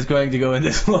that is going to go in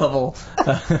this level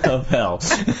of hell.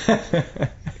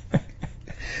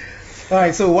 All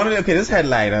right. So this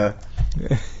headliner.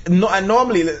 No, and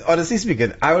normally, honestly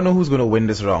speaking, I don't know who's going to win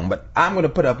this round, but I'm going to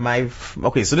put up my...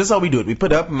 Okay, so this is how we do it. We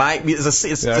put up it's a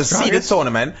seeded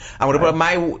tournament. I'm going to put up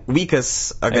my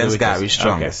weakest against Gary's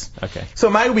strongest. Okay. So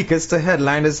my weakest to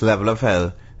headline this level of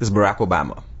hell is Barack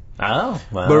Obama. Oh,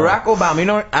 wow. Barack Obama, you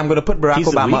know, I'm going to put Barack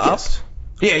Obama up.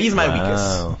 Yeah, he's my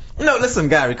weakest. No, listen,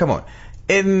 Gary, come on.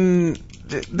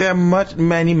 There are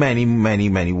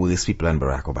many worse people than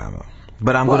Barack Obama.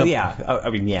 But I'm gonna.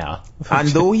 Yeah. And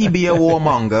though he be a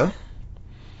warmonger,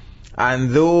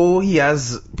 and though he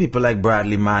has people like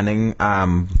Bradley Manning,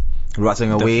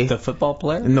 rotting away. The football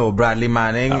player? No, Bradley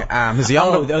Manning. His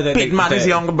younger, Peyton Manning's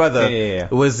younger brother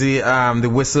was the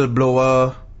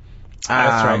whistleblower.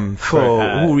 That's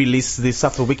right. Who released the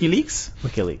stuff for WikiLeaks?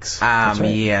 That's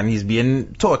right. Yeah, and he's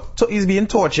being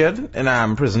tortured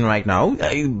in prison right now.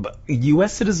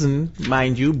 U.S. citizen,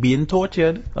 mind you, being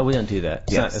tortured. Oh, we don't do that.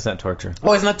 It's not torture.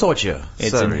 Oh, it's not torture.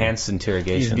 It's enhanced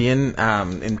interrogation. He's being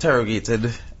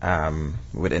interrogated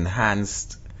with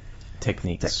enhanced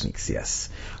techniques. Yes.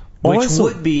 Which also,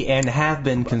 would be and have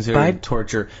been considered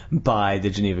torture by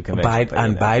the Geneva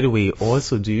Convention. By the way,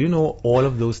 also, do you know all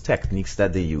of those techniques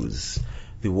that they use?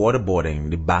 The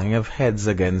waterboarding, the banging of heads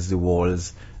against the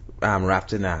walls,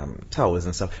 wrapped in towels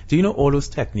and stuff. Do you know all those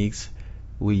techniques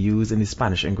were used in the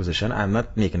Spanish Inquisition? I'm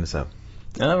not making this up.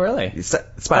 Oh, really?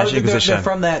 Spanish Inquisition.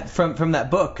 They're from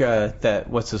that book that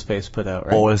what's his face put out,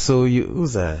 right? Also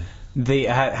used They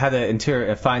had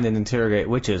to find and interrogate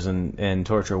witches and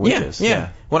torture witches. Yeah.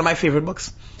 One of my favorite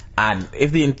books. And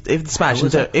if the Spanish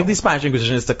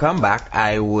Inquisition is to come back,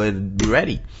 I would be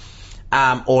ready.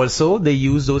 Also, they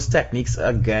use those techniques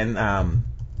again.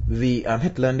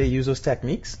 Hitler and they use those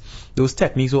techniques. Those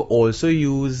techniques were also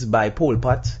used by Pol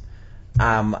Pot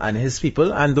and his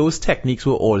people, and those techniques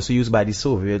were also used by the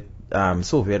Soviet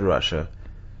Russia.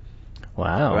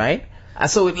 Wow. Right.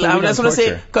 So I just want to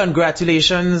say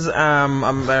congratulations,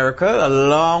 America. A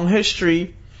long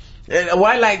history.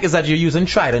 What I like is that you're using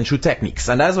tried and true techniques,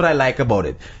 and that's what I like about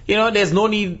it. You know, there's no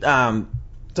need,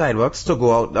 Tideworks, to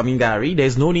go out. I mean, Gary,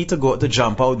 there's no need to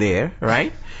jump out there,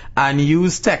 right? And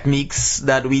use techniques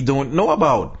that we don't know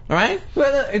about, right?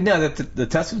 Well, no, the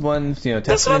tested ones, tested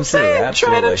that's what I'm saying.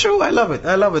 Tried and true. I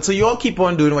love it. So you all keep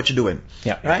on doing what you're doing.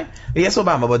 Yeah. Right? Yes,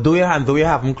 Obama, but though you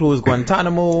have them close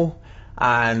Guantanamo,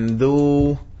 and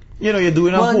though, you're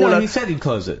doing a whole lot. He said he'd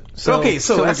close it. So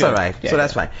that's all right. So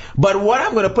that's fine. But what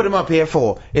I'm going to put him up here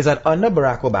for is that under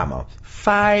Barack Obama,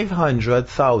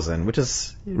 500,000, which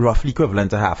is roughly equivalent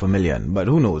to 500,000, but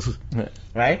who knows,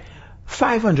 right?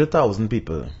 500,000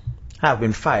 people have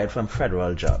been fired from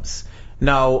federal jobs.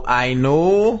 Now, I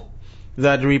know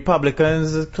that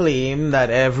Republicans claim that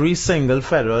every single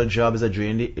federal job is a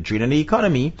drain in the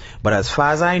economy. But as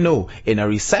far as I know, in a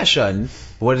recession,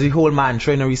 what is the whole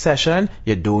mantra in a recession?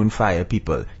 You don't fire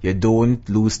people. You don't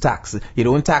lose tax. You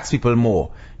don't tax people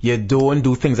more. You don't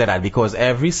do things like that, because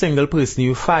every single person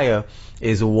you fire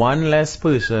is one less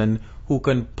person who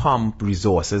can pump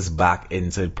resources back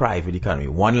into the private economy.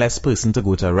 One less person to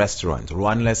go to a restaurant.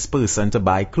 One less person to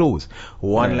buy clothes.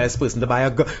 One less person to buy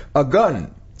a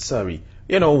gun. Sorry.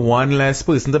 One less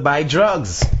person to buy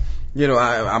drugs.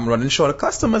 I'm running short of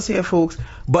customers here, folks.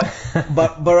 But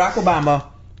Barack Obama,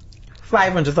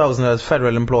 500,000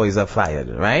 federal employees are fired,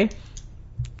 right?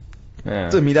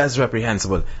 Yeah. To me, that's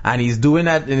reprehensible. And he's doing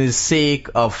that in his sake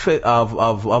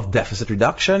of deficit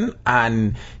reduction.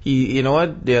 And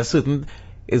it's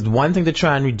one thing to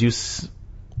try and reduce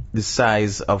the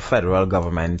size of federal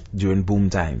government during boom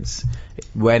times,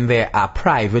 when there are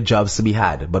private jobs to be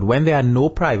had. But when there are no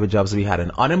private jobs to be had,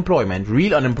 and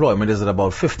real unemployment is at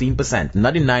about 15%,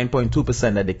 not the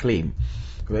 9.2% that they claim.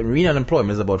 When real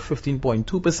unemployment is about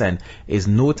 15.2%, is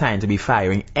no time to be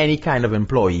firing any kind of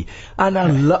employee. And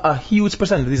a huge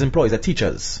percent of these employees are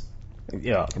teachers.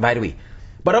 Yeah. By the way.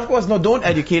 But of course, no, don't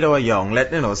educate our young.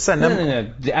 Send them.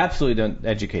 No. They absolutely don't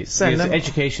educate. Because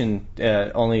education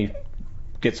only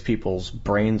gets people's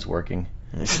brains working.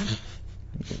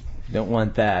 Don't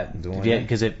want that.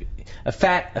 Because a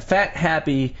fat,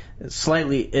 happy,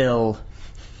 slightly ill,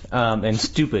 and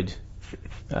stupid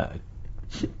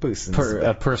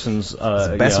person's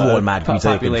best Walmart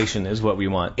population is what we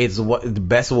want. It's what the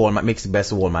best Walmart makes the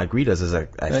best Walmart greeters is I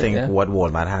think what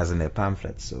Walmart has in their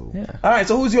pamphlets. So all right,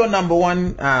 so who's your number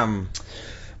one?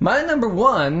 My number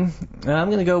one, I'm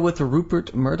going to go with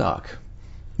Rupert Murdoch.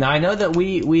 Now I know that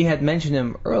we had mentioned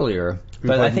him earlier,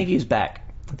 but I think he's back.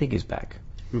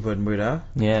 Rupert Murdoch.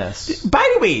 Yes.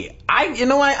 By the way,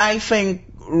 I think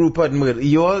Rupert Murdoch,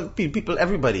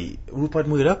 Rupert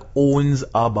Murdoch owns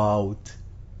about,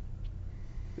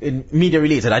 in media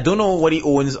related, I don't know what he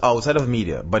owns outside of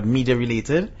media, but media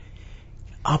related,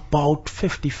 about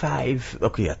 55,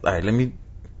 okay, alright, let me,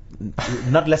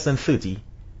 not less than 30.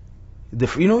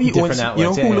 He owns,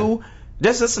 outlets, Hulu,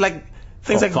 there's just like,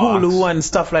 things like Fox. Hulu and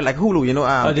stuff like Hulu,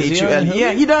 HUL.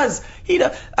 Yeah, he does.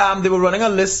 They were running a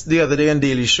list the other day on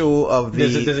Daily Show of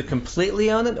the... Does it completely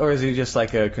own it, or is he just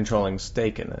like a controlling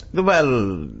stake in it?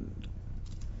 Well,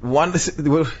 are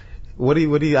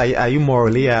you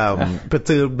morally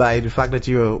perturbed by the fact that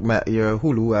you're a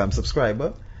Hulu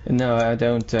subscriber? No, I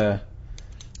don't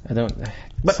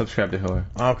subscribe to Hulu.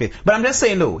 Okay, but I'm just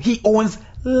saying though, he owns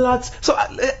lots. So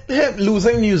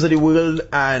losing News of the World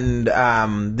and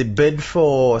the bid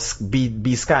for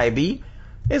B Sky B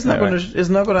is not going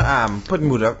to put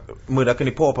Murdoch in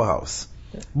the pauper house.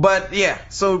 But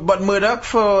but Murdoch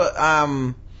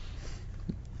for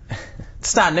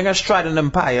standing astride an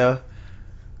empire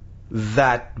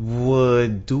that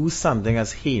would do something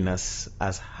as heinous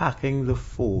as hacking the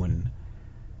phone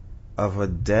of a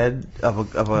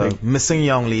missing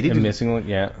young lady.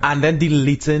 And then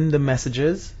deleting the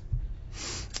messages.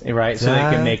 Right, so they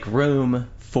can make room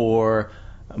for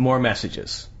more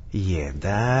messages. Yeah,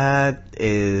 that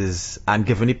is... And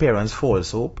giving the parents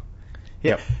false hope.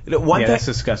 Yeah, that's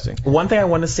disgusting. One thing I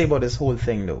want to say about this whole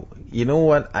thing, though. You know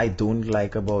what I don't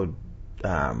like about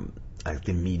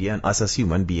the media and us as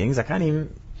human beings? I can't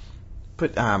even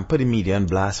put the media on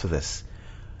blast for this.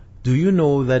 Do you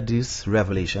know that these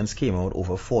revelations came out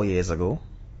over 4 years ago?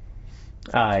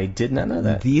 I did not know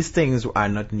that. These things are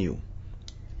not new.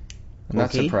 I'm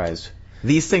not surprised.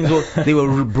 These things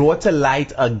were brought to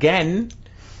light again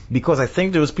because I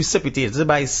think it was precipitated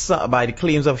by the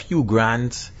claims of Hugh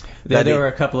Grant. There were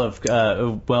a couple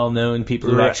of well-known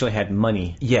people who actually had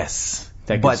money. Yes.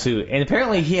 That could sue. And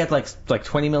apparently he had like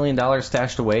 $20 million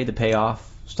stashed away to pay off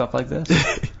stuff like this.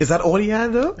 Is that all he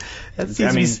had though?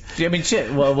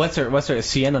 Shit. Well, what's her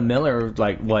Sienna Miller?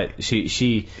 Like what?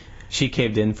 She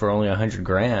caved in for only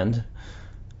 $100,000.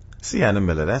 Sienna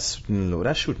Miller, that's low.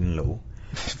 That's shooting low,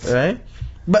 right?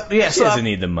 But yeah, she doesn't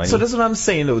need the money. So that's what I'm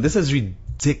saying though. This is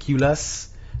ridiculous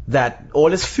that all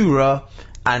this furor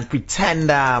and pretend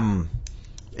they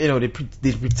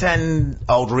pretend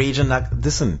outrage and that.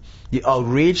 Listen, the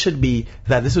outrage should be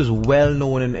that this is well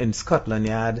known in Scotland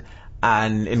Yard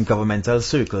and in governmental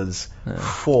circles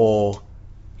for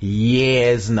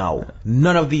years now.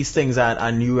 None of these things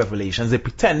are new revelations. They're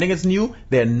pretending it's new.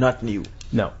 They're not new.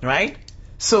 No. Right?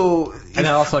 So... And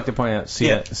I'd also like to point out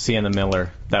Sienna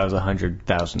Miller, that was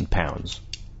 £100,000.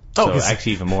 So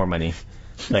actually even more money.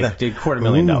 Like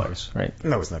 $250,000, right?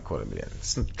 No, it's not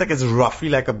 $250,000. I think it's roughly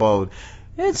like about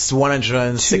It's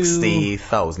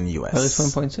 160,000 US. Oh, it's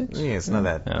 1.6? Yeah, it's not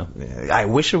that. No. Yeah, I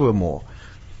wish it were more.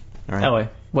 All right. Anyway,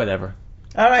 whatever.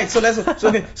 All right, so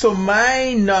so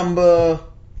my number.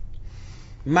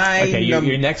 Okay,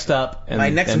 you're next up, and my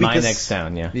next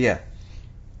down, yeah. Yeah.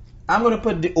 I'm going to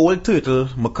put the old turtle,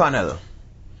 McConnell.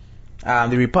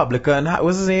 The Republican,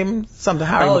 what's his name? Something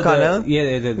Harry McConnell.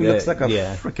 He looks like a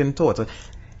freaking turtle.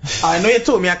 I know you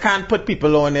told me I can't put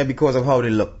people on there because of how they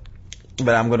look.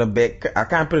 But I'm gonna I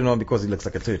can't put it on because he looks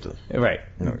like a turtle. Right.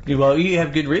 Okay. Well, you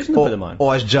have good reason to put him on.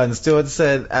 Or as Jon Stewart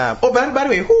said, by the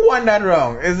way, who won that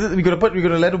wrong? We're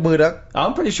gonna let Murdoch?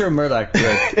 I'm pretty sure Murdoch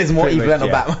is more evil than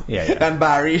Obama. Yeah. Than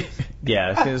Barry.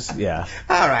 Yeah, because, yeah.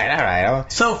 All right.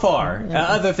 So far,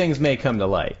 other things may come to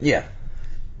light. Yeah.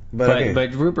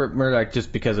 But Rupert Murdoch,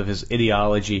 just because of his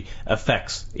ideology,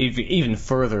 affects even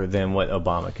further than what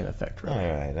Obama can affect. Really. All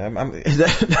right,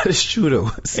 that is true though.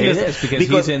 It is because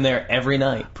he's in there every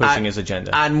night pushing his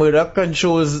agenda. And Murdoch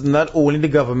controls not only the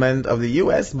government of the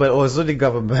U.S. but also the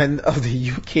government of the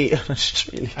U.K. and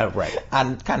Australia. Oh, right.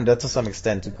 And Canada to some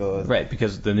extent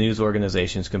because the news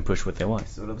organizations can push what they want.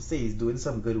 So I'm saying he's doing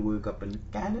some good work up in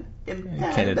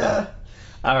Canada.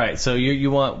 All right, so you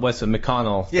want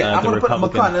McConnell? Yeah, I'm going to put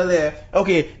McConnell there.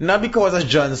 Okay, not because as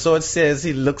Jon Stewart says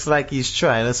he looks like he's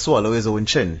trying to swallow his own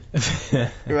chin,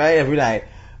 right, every night.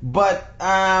 But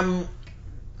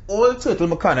old Turtle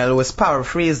McConnell was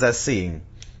paraphrased as saying,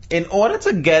 in order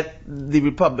to get the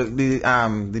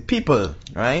the people,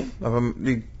 right,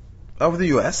 of the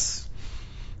U.S.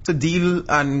 to deal,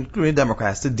 and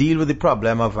Democrats to deal with the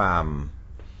problem of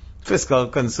fiscal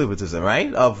conservatism,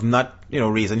 right? Of not,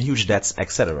 raising huge debts,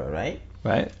 etc., right?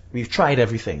 Right. We've tried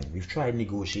everything. We've tried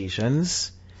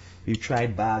negotiations. We've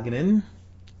tried bargaining.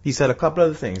 He said a couple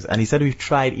other things. And he said we've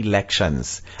tried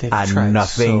elections. And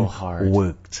nothing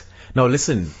worked. Now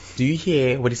listen, do you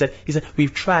hear what he said? He said,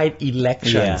 we've tried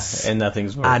elections. Yeah, and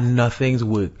nothing's worked. And nothing's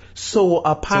worked. So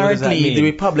apparently the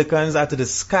Republicans had to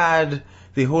discard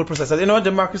the whole process.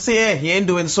 Democracy, he ain't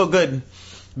doing so good.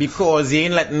 Because he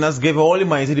ain't letting us give all the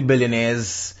money to the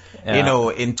billionaires,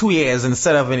 in 2 years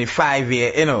instead of in 5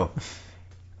 years,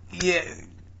 Yeah.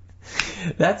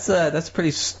 That's a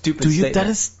pretty stupid statement. That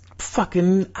is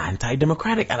fucking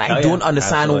anti-democratic. And I don't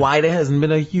understand why there hasn't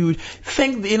been a huge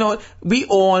thing. We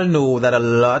all know that a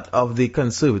lot of the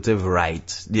conservative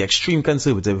right, the extreme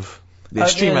conservative, the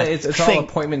extreme right, it's all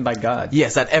appointment by God.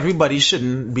 Yes, that everybody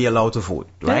shouldn't be allowed to vote,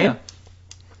 right?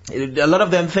 Yeah. A lot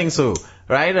of them think so.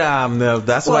 Right?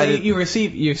 That's why you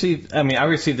receive. I mean, I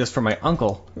received this from my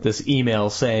uncle. This email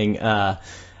saying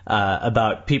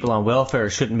about people on welfare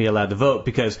shouldn't be allowed to vote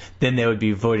because then they would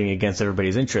be voting against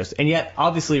everybody's interest. And yet,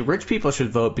 obviously, rich people should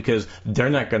vote because they're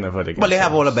not going to vote against. Well, they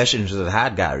have all the best interests at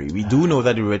heart, Gary. We do know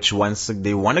that the rich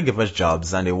they want to give us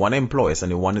jobs and they want to employ us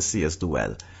and they want to see us do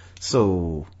well.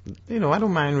 So, I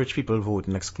don't mind rich people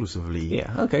voting exclusively.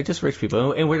 Yeah. Okay, just rich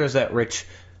people. And where does that rich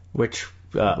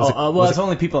it's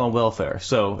only people on welfare.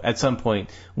 So at some point,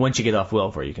 once you get off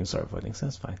welfare, you can start voting. So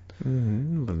that's fine.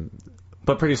 Mm-hmm.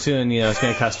 But pretty soon, it's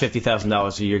going to cost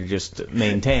 $50,000 a year to just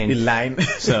maintain. The line.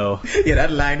 So yeah,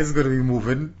 that line is going to be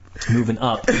moving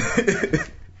up.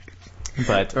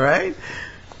 But right.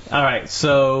 All right.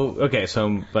 So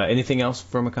anything else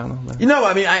for McConnell?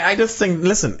 I just think,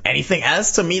 listen, anything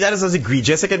else to me that is as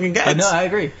egregious as it can get. No, I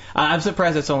agree. I'm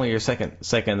surprised it's only your second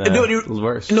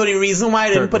worst. No, the reason why I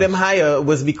didn't put him higher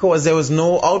was because there was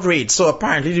no outrage. So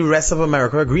apparently the rest of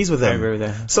America agrees with him. I agree with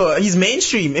that. So he's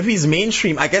mainstream. If he's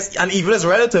mainstream, I guess, and evil is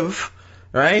relative,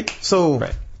 right? So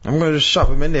I'm going to just shove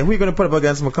him in there. Who are you going to put up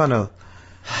against McConnell?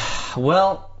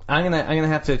 Well, I'm gonna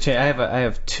have to change. I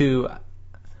have two.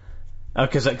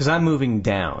 Because I'm moving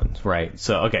down, right?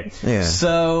 So, okay. Yeah.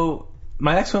 So,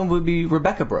 my next one would be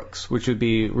Rebecca Brooks, which would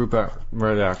be Rupert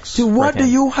Murdoch's So what do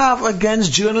you have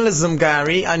against journalism,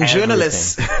 Gary, and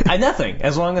journalists? Nothing,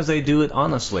 as long as they do it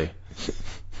honestly.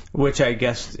 Which I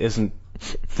guess isn't,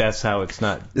 that's how it's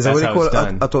not, is that how it's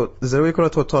done. Is that what you call a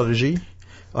tautology?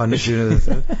 On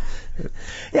journalism?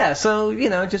 Yeah, so,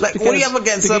 just like, because... what do you have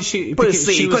against her? She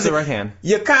was the right hand.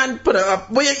 You can't put her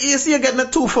up... Well, you see you're getting a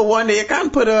 2-for-1 there. You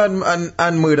can't put her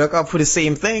and Murdoch up for the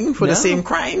same thing, for the same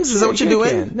crimes. Is that what you're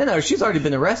doing? No, she's already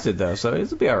been arrested, though, so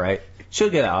it'll be all right. She'll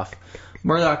get off.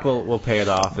 Murdoch will pay it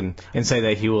off and say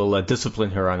that he will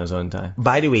discipline her on his own time.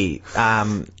 By the way,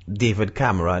 David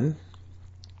Cameron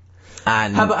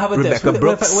and how about Rebecca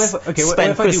Brooks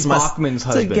spent Christmas Bachman's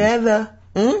husband together.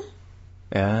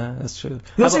 Yeah, that's true.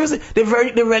 No, seriously, they're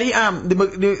really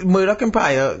the Murdoch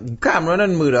Empire, Cameron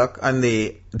and Murdoch, and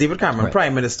David Cameron,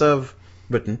 Prime Minister of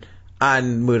Britain,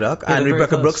 and Murdoch and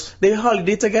Rebecca Brooks, they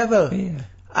holiday together. Yeah.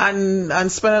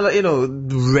 and spend a lot,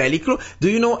 really close. Do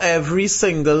you know every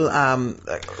single I'm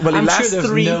sure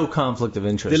there's no conflict of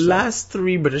interest. The last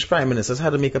 3 British prime ministers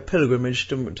had to make a pilgrimage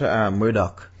to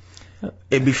Murdoch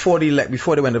before they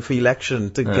went for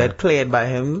election to get cleared by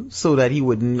him so that he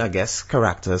wouldn't, I guess,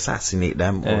 character assassinate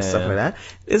them or stuff like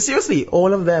that. Seriously,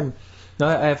 all of them. No,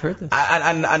 I've heard this.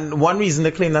 And one reason they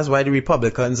claim that's why the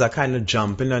Republicans are kind of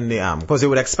jumping on the because they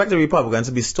would expect the Republicans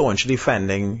to be staunchly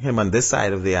defending him on this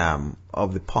side of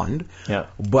the pond. Yeah.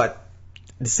 But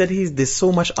they said there's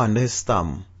so much under his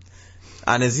thumb,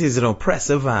 and he's an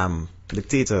oppressive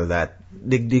dictator that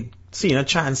they see a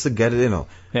chance to get it.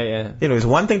 Yeah. It's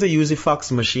one thing to use the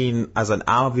Fox machine as an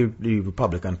arm of the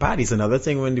Republican Party. It's another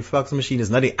thing when the Fox machine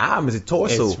is not the arm, it's the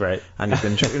torso. It's right. And you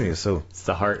can so it's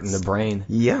the heart and the brain.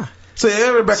 Yeah. So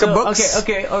Rebecca Brooks.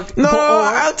 Okay. No,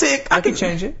 I can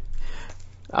change it.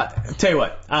 Tell you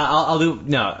what,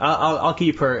 I'll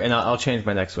keep her and I'll change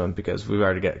my next one because we've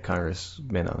already got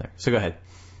Congressman on there. So go ahead.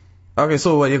 Okay,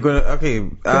 so what you're gonna? Okay,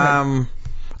 I'm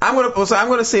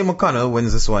gonna say McConnell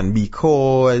wins this one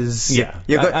because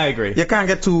I agree. You can't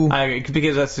get too. I agree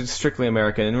because that's strictly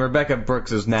American, and Rebecca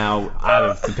Brooks is now out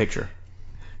of the picture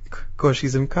because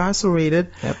she's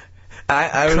incarcerated. Yep.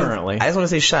 Currently. I just want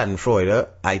to say Schadenfreude.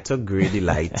 I took great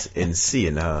delight in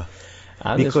seeing her.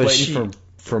 I'm because just waiting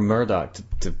for Murdoch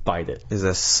to bite it. Is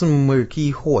a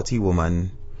smirky, haughty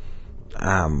woman,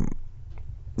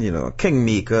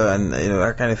 kingmaker and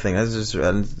that kind of thing. It's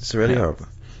really horrible.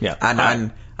 Yeah.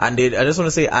 And I just want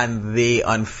to say, and they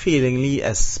unfailingly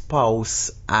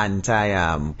espouse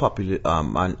anti-populist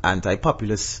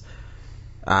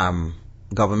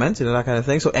government, that kind of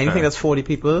thing. So anything that's for the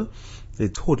people, they're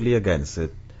totally against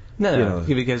it. No,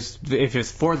 because if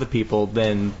it's for the people,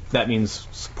 then that means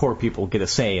poor people get a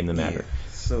say in the matter.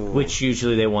 Yeah, which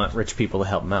usually they want rich people to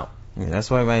help them out. Yeah, that's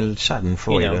why my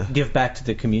Schadenfreude. Give back to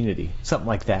the community. Something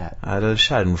like that. A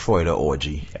Schadenfreude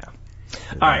orgy. Yeah.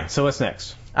 Alright, so what's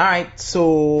next? Alright,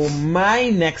 so my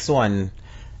next one,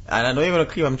 and I know you're going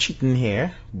to claim I'm cheating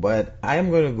here, but I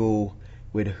am going to go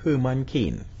with Herman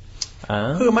Cain.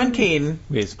 Herman Cain.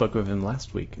 We spoke with him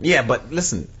last week. Yeah, but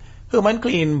listen. Herman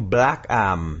Cain, black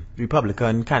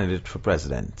Republican candidate for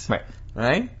president.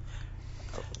 Right?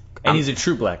 And he's a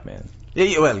true black man.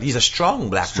 Yeah, well, he's a strong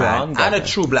black man. And a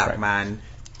true black man.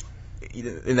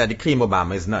 In that the claim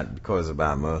Obama is not, because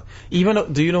Obama.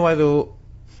 Do you know why though?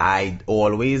 I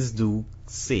always do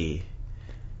say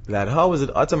that how is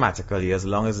it automatically, as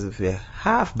long as if you're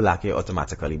half black, you're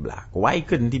automatically black? Why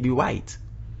couldn't he be white?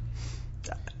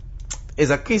 It's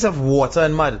a case of water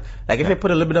and mud. Like if you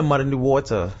put a little bit of mud in the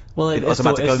water, it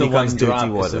automatically becomes dirty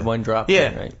water. It's the one drop. Yeah,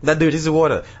 thing, right? That dirty is the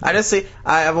water. I just say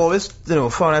I've always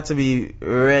found that to be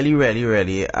really, really,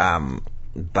 really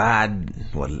bad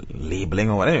labeling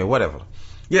or whatever.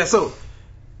 Yeah, so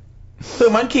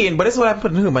Herman Cain, but that's what I'm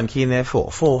putting Herman Cain there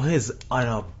for his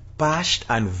unabashed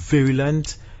and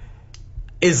virulent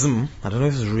ism. I don't know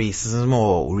if it's racism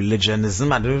or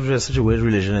religionism. I don't know if there's such a word,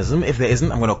 religionism. If there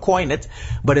isn't, I'm going to coin it.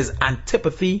 But his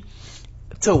antipathy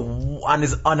and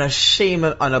his unashamed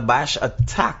and unabashed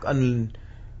attack on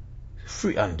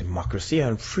democracy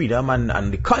and freedom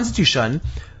and the Constitution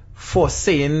for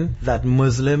saying that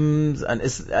Muslims and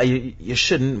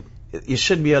Islamic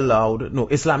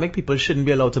people shouldn't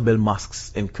be allowed to build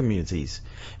mosques in communities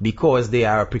because they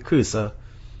are a precursor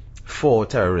for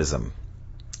terrorism.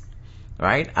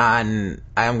 Right? And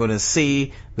I am going to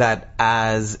say that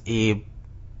as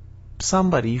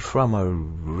somebody from a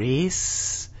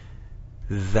race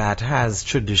that has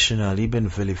traditionally been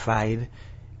vilified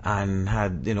and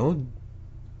had,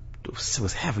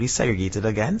 was heavily segregated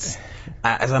against.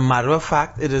 As a matter of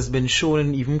fact, it has been shown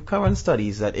in even current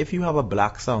studies that if you have a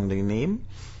black sounding name,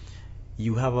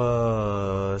 you have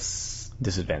a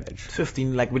disadvantage.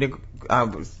 15, like when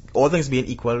all things being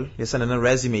equal, you're sending a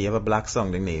resume, you have a black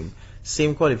sounding name,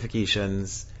 same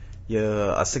qualifications,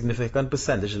 you're a significant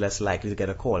percentage less likely to get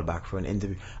a call back for an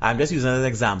interview. I'm just using an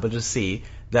example to say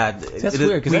that that's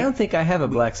weird because I don't think I have a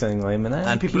black sounding name,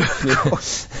 and people.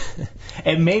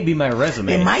 It may be my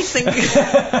resume. They might think.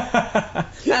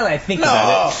 Now that I think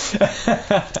about it,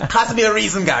 has to be a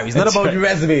reason, Gary. It's not about your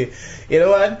resume. You know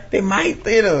what? They might.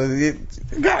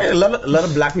 Gary, a lot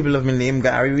of black people have been named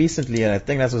Gary recently, and I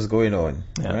think that's what's going on.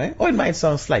 Yeah. Right? Or it might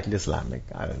sound slightly Islamic.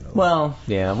 I don't know. Well,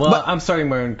 yeah. Well, but I'm starting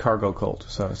wearing cargo cult,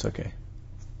 so it's okay.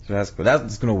 So that's good.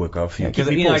 That's going to work out for you. Because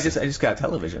I just got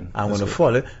television. I'm going to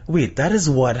follow. Wait, that is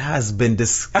what has been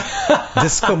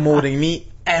discommoding me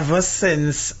ever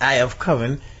since I have come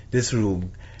in this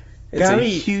room. It's Gary, a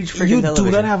huge freaking you television.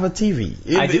 do not have a TV.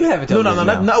 I do have a television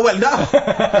now. No, well, no.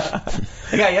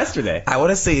 I got it yesterday. I want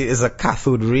to say it's a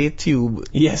cathode ray tube.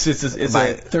 Yes, it's a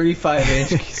 35-inch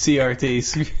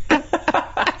CRT.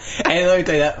 And let me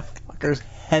tell you, that fucker's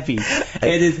heavy.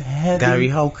 It is heavy. Gary,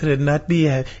 how could it not be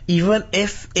heavy? Even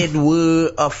if it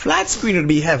were a flat screen, it would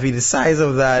be heavy, the size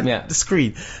of that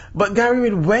screen. But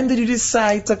Gary, when did you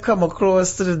decide to come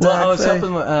across to the dark Well, I was side?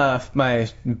 helping my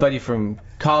buddy from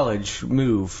college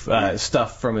move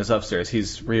stuff from his upstairs.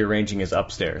 He's rearranging his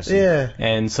upstairs. Yeah.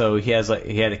 And so he had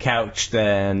a couch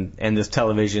and this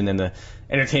television and the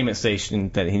entertainment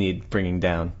station that he needed bringing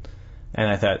down. And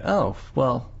I thought, oh,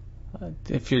 well,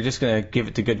 if you're just going to give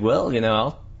it to Goodwill,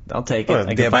 I'll take it. Well,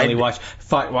 I can finally watch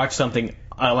something,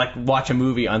 watch a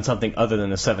movie on something other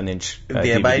than a 7-inch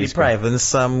Thereby DVD depriving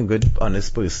some good,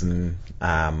 honest person,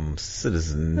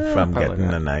 citizen from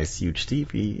getting a nice, huge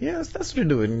TV. Yes, that's what you're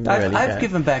doing. I've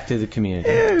given back to the community.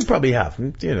 Yeah, you probably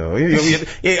haven't,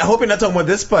 I hope you're not talking about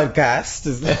this podcast.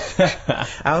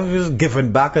 I'm just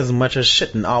giving back as much as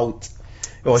shitting out.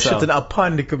 Or shitting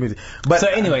upon the community. But so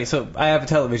anyway, so I have a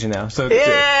television now. So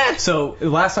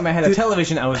last time I had a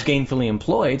television, I was gainfully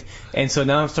employed, and so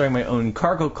now I'm starting my own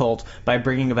cargo cult by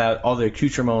bringing about all the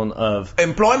accoutrement of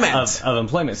employment. Of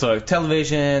employment. So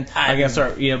television, I gotta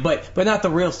start, but not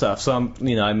the real stuff. So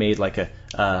I made like a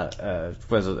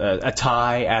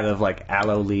tie out of like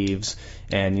aloe leaves,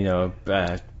 and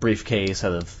a briefcase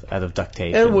out of duct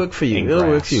tape. It'll work for you.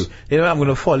 I'm going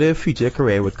to follow your future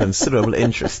career with considerable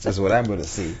interest, is what I'm going to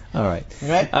say. All right.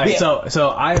 Right. Yeah. So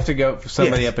I have to go for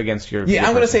somebody up against your. Yeah,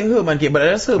 I'm going to say Herman Cain, but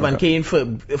that's Herman Cain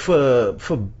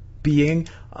for being.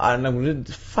 And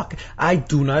I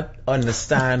do not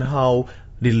understand how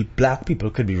little black people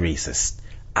could be racist.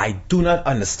 I do not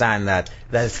understand that.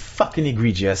 That is fucking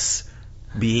egregious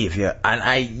behavior, and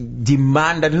I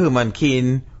demand that Herman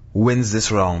Cain wins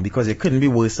this round, because it couldn't be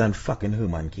worse than fucking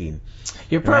Herman Cain.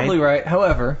 You're probably right.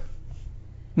 However,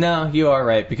 no, you are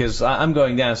right, because I'm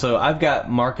going down. So I've got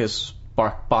Marcus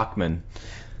Bachmann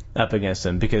up against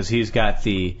him, because he's got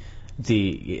the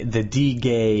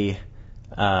D-gay.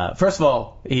 First of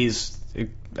all, he's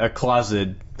a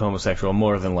closeted homosexual,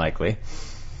 more than likely.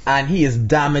 And he is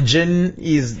damaging.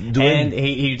 He's doing. And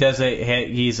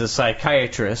he's a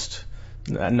psychiatrist.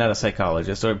 Not a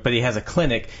psychologist, but he has a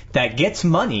clinic that gets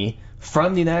money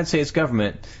from the United States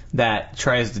government that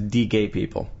tries to de-gay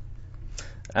people.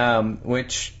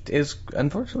 Which is,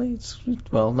 unfortunately,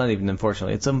 not even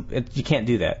unfortunately, you can't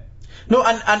do that. No,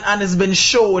 and it's been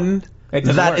shown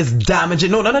that it's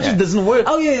damaging. No, not just doesn't work.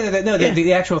 Oh yeah.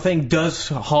 The actual thing does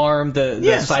harm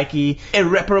the psyche,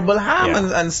 irreparable harm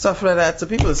and stuff like that to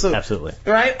people. So absolutely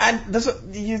right, and that's what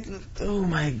oh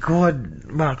my God,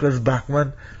 Marcus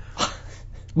Bachmann.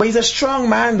 But he's a strong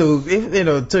man, though,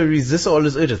 to resist all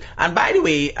his urges. And by the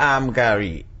way,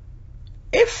 Gary,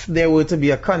 if there were to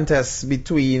be a contest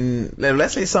between,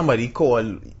 let's say somebody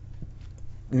called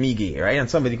me gay, right, and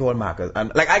somebody called Marcus,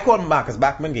 like I call Marcus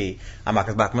Bachmann gay, and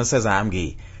Marcus Bachmann says I'm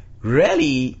gay.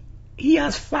 Really, he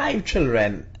has 5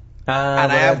 children,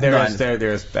 and I have none.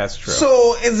 That's true.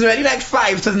 So it's really like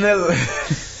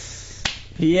 5-0.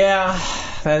 Yeah.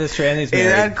 That is true, and he's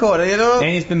married. And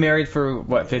he's been married for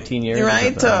 15 years?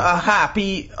 Right, a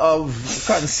happy of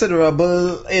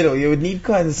considerable. You would need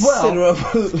considerable.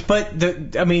 Well, but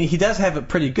he does have it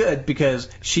pretty good, because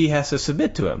she has to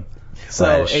submit to him.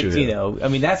 So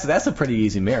that's a pretty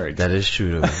easy marriage. That is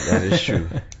true. That is true.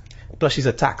 Plus, she's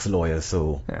a tax lawyer,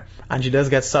 so and she does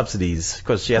get subsidies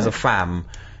because she has a farm.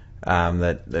 She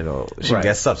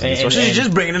gets subsidies, so she's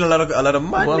just bringing in a lot of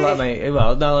money.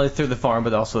 Well, not only through the farm,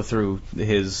 but also through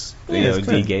his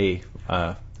de-gay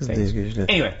thing.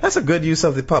 Anyway, that's a good use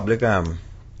of the public money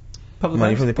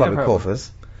from the public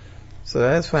coffers. So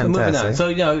that's fantastic. So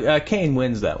moving on. So Cain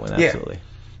wins that one, absolutely.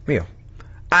 Yeah.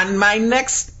 And my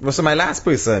last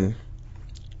person,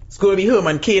 it's going to be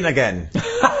Herman Cain again,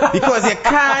 because you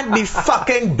can't be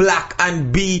fucking black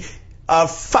and be a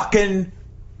fucking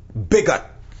bigot.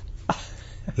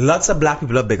 Lots of black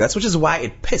people are bigots, which is why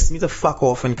it pissed me the fuck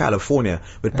off in California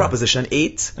with Proposition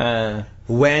 8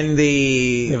 when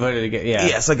they voted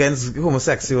against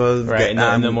homosexuals. Right,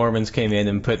 and the Mormons came in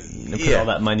and put all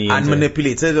that money in and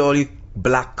manipulated all you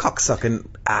black cocksucking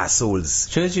assholes.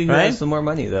 Shows you who has the more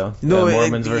money, though. No, the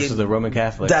Mormons versus the Roman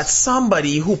Catholics. That's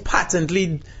somebody who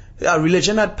a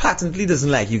religion that patently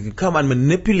doesn't like you can come and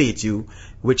manipulate you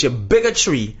with your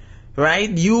bigotry, right?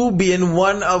 You being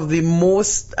one of the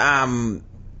most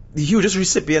hugest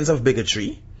recipients of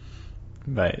bigotry.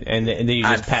 Right, and then you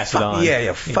just pass it on. Yeah,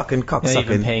 you're fucking cocksucking. Not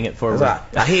even paying it forward.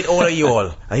 I hate all of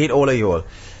y'all.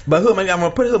 But I'm going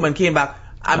to put Herman Cain back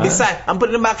And besides, I'm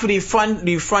putting them back for the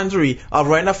frontery of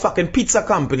running a fucking pizza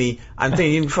company and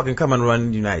thinking you can fucking come and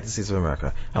run the United States of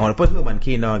America. I want to put Herman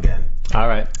Cain now again. All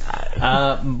right.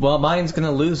 Well, mine's going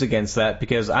to lose against that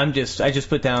because I just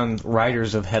put down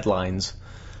writers of headlines.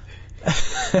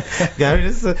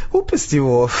 Gary, who pissed you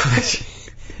off?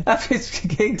 I'm just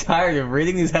getting tired of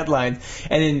reading these headlines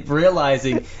and then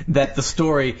realizing that the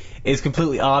story is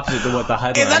completely opposite to what the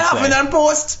headlines say. Is that Huffington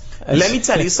Post? Let me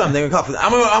tell you something.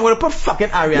 I'm going to put fucking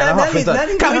Ariana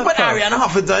Huffington. Can we put Ariana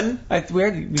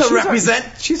Huffington to represent?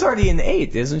 She's already in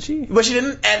 8th, isn't she? But she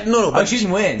didn't. No. But she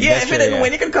didn't win. Yeah, if she didn't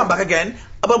win, you can come back again.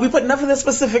 But we put enough for the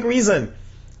specific reason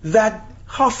that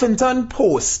Huffington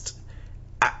Post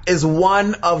is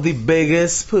one of the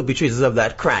biggest perpetrators of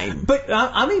that crime. But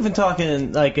I'm even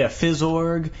talking like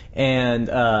Fizzorg and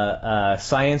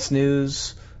Science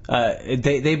News.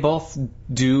 They both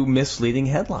do misleading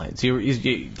headlines. You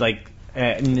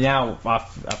now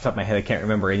off the top of my head, I can't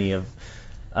remember any of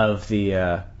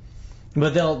the.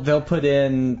 But they'll put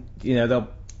in, they'll.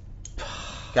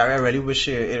 Gary, I really wish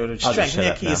it would strengthen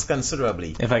your case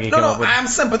considerably. If I could I'm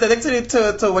sympathetic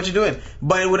to what you're doing,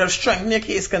 but it would have strengthened your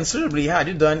case considerably had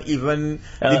you done even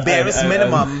the barest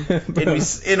minimum,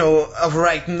 of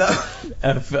writing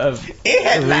of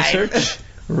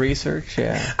Research,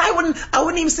 yeah. I wouldn't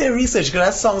even say research because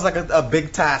that sounds like a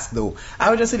big task, though.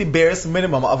 I would just say the barest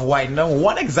minimum of writing down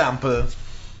one example.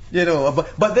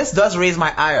 But this does raise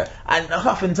my ire. And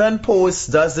Huffington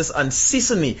Post does this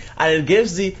unceasingly. And it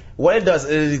gives the right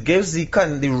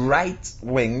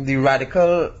wing, the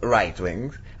radical right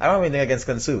wing. I don't have anything against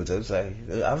conservatives. I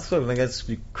have something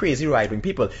against crazy right wing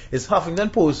people. Is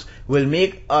Huffington Post will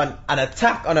make an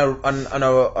attack on a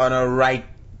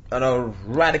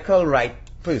radical right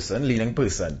person, leaning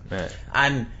person. Right.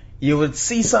 And you would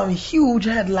see some huge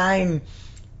headline.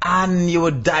 And you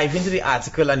would dive into the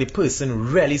article and the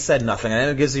person really said nothing. And then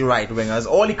it gives the right wingers,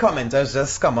 all the commenters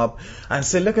just come up and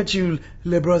say, look at you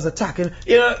liberals attacking.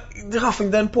 The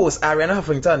Huffington Post, Ariana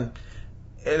Huffington,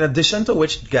 in addition to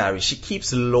which, Gary, she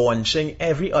keeps launching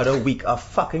every other week a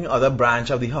fucking other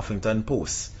branch of the Huffington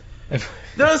Post.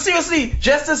 No, seriously,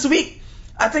 just this week,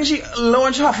 I think she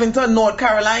launched Huffington, North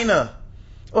Carolina.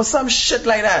 Or some shit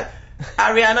like that.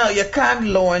 Ariana, you can't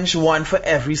launch one for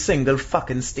every single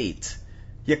fucking state.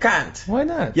 You can't. Why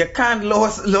not? You can't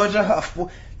launch a Huff.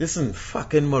 Listen,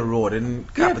 fucking marauding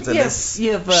capitalists.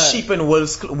 Sheep and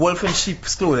wolf and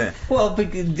sheep's clothing. Well,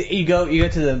 but you go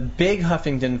to the big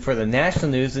Huffington for the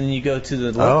national news, and you go to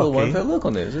the local one for the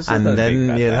local news. And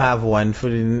then you'll have one for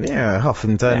the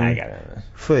Huffington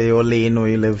for your lane where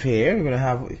you live here. You're gonna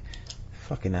have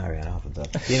fucking Ariana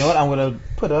Huffington. You know what? I'm gonna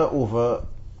put her over.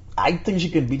 I think she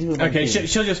could beat her. Okay,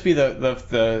 she'll just be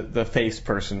the face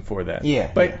person for that. Yeah.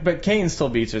 But Kane still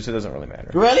beats her, so it doesn't really matter.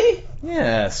 Really?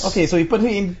 Yes. Okay, so you put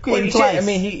him in twice. I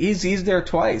mean, he's there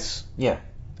twice. Yeah.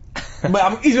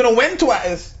 But he's gonna win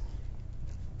twice.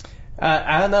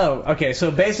 I don't know. Okay,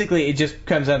 so basically it just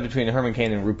comes down between Herman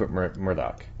Cain and Rupert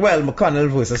Murdoch. Well, McConnell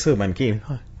versus Herman Cain.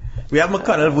 We have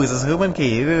McConnell versus Herman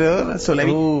Cain. So let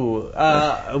me. Ooh.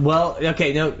 Well,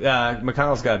 okay, no.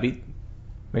 McConnell's got to beat.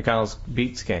 McConnell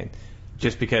beats Cain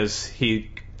just because he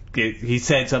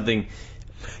said something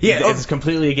that is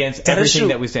completely against everything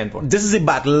that we stand for. This is a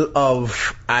battle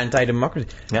of anti-democracy.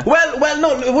 Yeah. Well,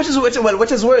 no, which is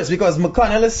worse because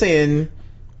McConnell is saying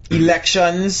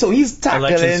elections, so he's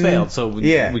tackling elections failed, so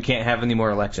we can't have any more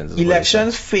elections.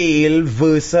 Elections failed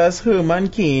versus Herman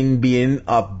Cain being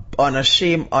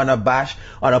unashamed, unabashed,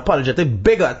 unapologetic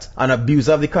bigot and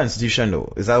abuser of the Constitution,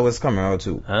 though. Is that what's coming out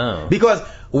too? Oh. Because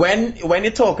when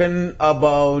you're talking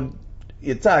about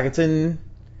you're targeting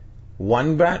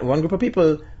one group of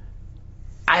people,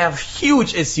 I have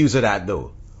huge issues with that,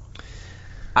 though.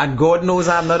 And God knows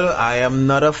I am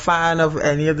not a fan of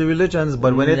any of the religions,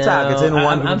 but when you're targeting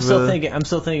one group, I'm still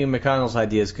thinking McConnell's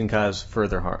ideas can cause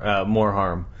further more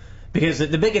harm. Because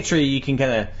the bigotry you can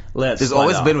kind of let It's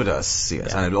always been with us,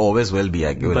 yes, and it always will be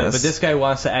with us. But this guy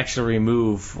wants to actually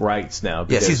remove rights now.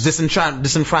 Yes, he's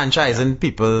disenfranchising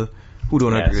people who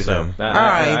don't agree with him.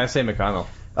 Alright. I say McConnell.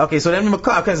 Okay, so then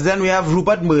because then we have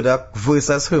Rupert Murdoch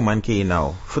versus Herman Cain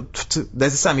now.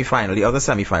 There's a semi-final, the other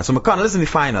semi-final. So McConnell is in the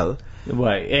final.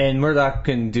 Right, and Murdoch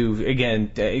can do again.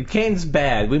 Cain's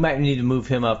bad. We might need to move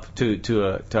him up to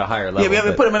a higher level. Yeah, we have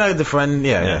to put him in a different.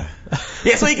 Yeah.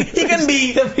 So he can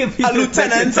be a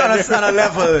lieutenant on a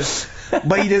level,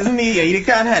 but he doesn't. He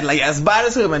can't head like as bad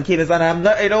as Herman Cain is. And I'm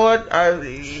not. You know what?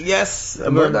 Yes,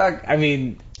 Murdoch. I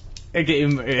mean.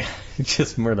 Okay,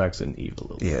 just Murdoch's an evil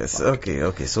little Yes, fuck.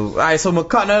 okay. So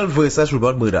McConnell versus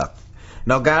Rupert Murdoch.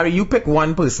 Now, Gary, you pick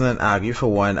one person and argue for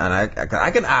one, and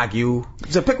I can argue.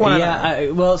 So pick one.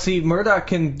 Yeah, well, see, Murdoch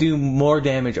can do more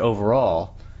damage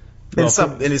overall. In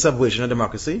the subversion of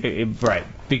democracy? Right.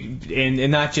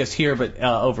 And not just here, but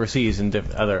overseas in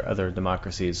other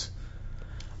democracies.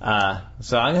 So I'm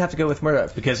going to have to go with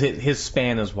Murdoch because his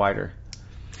span is wider.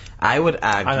 I would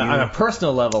argue... On a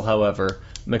personal level, however,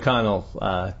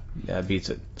 McConnell beats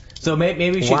it. So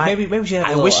maybe she have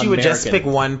I wish you would just pick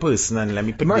one person and let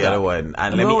me pick Murdoch. the other one.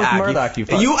 And let me argue. Murdoch,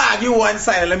 you argue one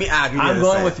side and let me argue the other side. I'm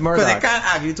going with Murdoch. Because I can't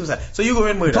argue two sides. So you go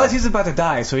with Murdoch. Plus he's about to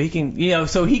die, so he can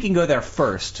go there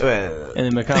first. Well, and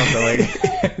then McConnell can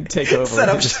like take over. Set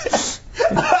up shit.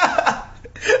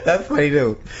 That's funny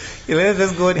though. Let's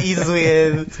just go and ease way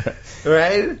in.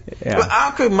 Right? Yeah.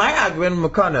 But my argument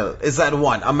with McConnell is that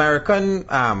American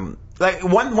like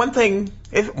one thing,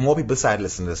 if more people started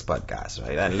listening to this podcast,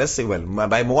 right, and let's say, well,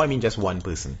 by more I mean just one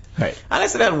person, right, and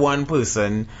let's say that one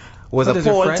person was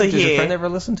appalled to hear. Does your friend ever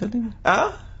listen to them?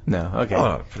 No. Okay.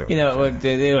 Oh, no. You know,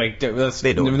 they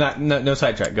don't. No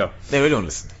sidetrack. Go. They don't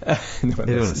listen. They don't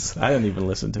listen. I don't even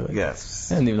listen to it.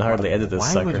 Yes. I don't even hardly edit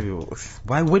this sucker.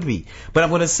 Why would we? But I'm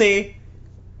going to say,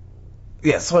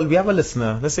 yes. Well, we have a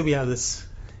listener. Let's say we have this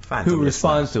fan who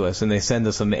responds to us, and they send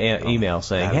us an email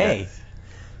saying, "Hey."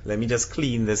 Let me just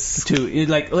clean this.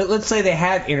 Let's say they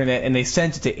had internet and they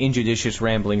sent it to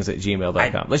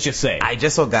injudiciousramblings@gmail.com. Let's just say. I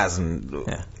just orgasmed.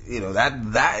 Yeah. You know, that,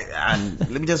 and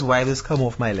let me just wipe this cum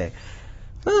off my leg.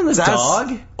 The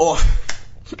dog? Oh.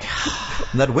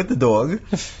 Not with the dog.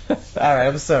 Alright,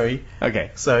 I'm sorry. Okay.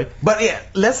 Sorry. But yeah,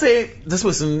 let's say this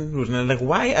person, like,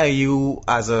 why are you,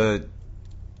 as a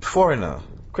foreigner,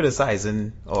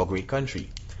 criticizing our great country?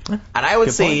 And I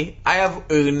would say, I have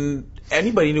earned...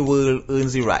 Anybody in the world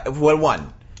earns the right. Well,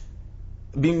 one,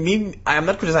 I am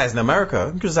not criticizing America.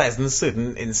 I'm criticizing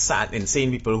certain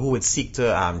insane people who would seek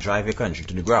to drive your country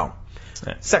to the ground.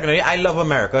 Yeah. Secondly, I love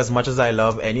America as much as I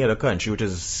love any other country, which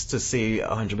is to say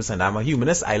 100%. I'm a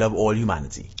humanist. I love all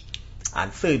humanity.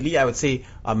 And thirdly, I would say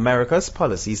America's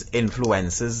policies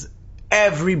influences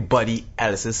everybody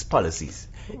else's policies.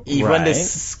 Even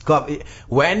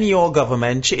when your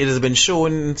government, it has been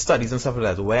shown in studies and stuff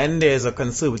like that, when there's a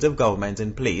conservative government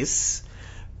in place,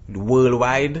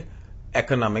 worldwide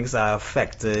economics are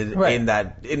affected because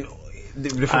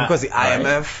the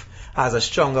IMF has a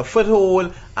stronger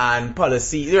foothold and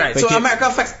policy. Right. So America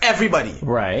affects everybody.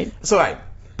 Right. So right.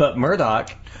 But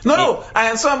Murdoch.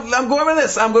 I'm going with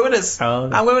this. I'm going with this.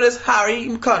 Harry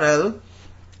McConnell.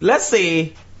 Let's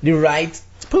say the right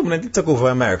permanently took over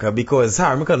America because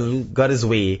Harry McConnell got his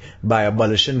way by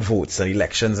abolishing votes and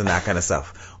elections and that kind of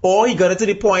stuff. Or he got it to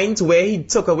the point where he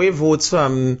took away votes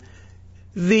from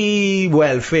the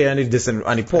welfare and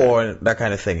the poor and that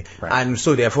kind of thing. Right. And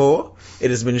so therefore, it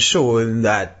has been shown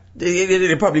that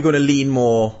they're probably going to lean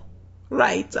more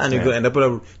right and they're going to end up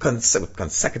with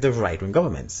consecutive right-wing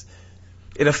governments.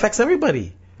 It affects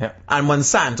everybody. Yeah. And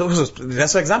Monsanto,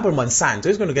 that's for example, Monsanto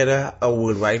is going to get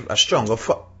a stronger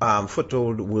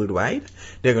foothold worldwide.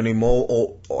 There are going to be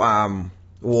more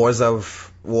wars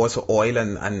for oil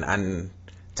and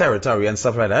territory and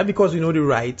stuff like that because we know the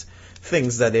right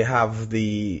things that they have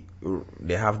the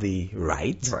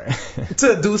right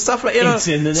to do stuff like it's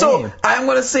in the name. So I'm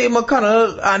going to say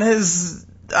McConnell and his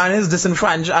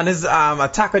disenfranchisement and his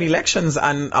attack on elections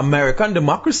and American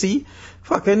democracy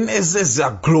fucking is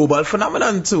a global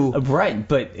phenomenon too. Right,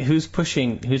 but who's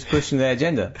pushing the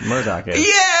agenda? Murdoch is.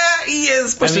 Yeah, he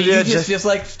is pushing the agenda. Just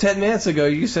like 10 minutes ago,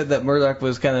 you said that Murdoch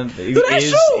was kind of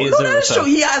That's true.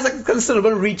 He has a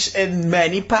considerable reach in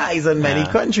many pies and many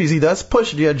countries. He does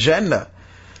push the agenda.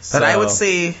 So, and I would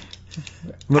say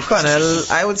McConnell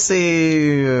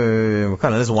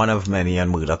is one of many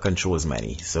and Murdoch controls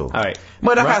many. So alright.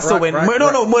 Murdoch has to win.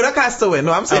 Murdoch has to win.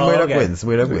 No, I'm saying Murdoch wins.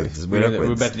 Murdoch wins.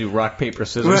 We're about to do rock, paper,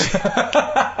 scissors.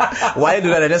 Why do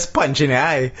that? I just punch in the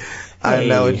eye. And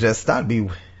now it just start be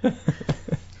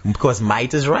because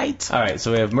might is right. Alright,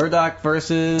 so we have Murdoch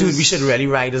versus... Dude, we should really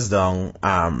write this down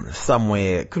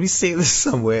somewhere. Could we say this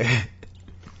somewhere?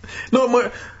 No,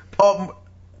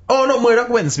 Murdoch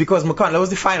wins because McConnell was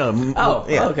the final.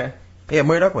 Okay. Yeah,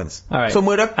 Murdoch wins. All right. So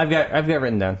Murdoch. I've got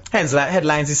written down. Hence,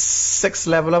 headlines is 6th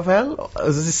level of hell. Or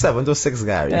is this 7th or 6th,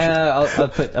 Gary?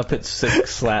 I'll put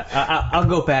 6 I'll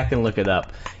go back and look it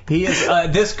up. He is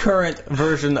this current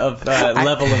version of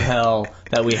level of hell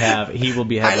that we have. He will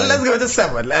be headlining. Let's go to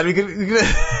 7.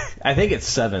 I think it's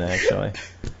 7 actually.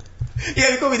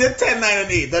 Yeah, because we did 10, 9,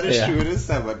 and 8. That is true. It is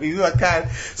 7.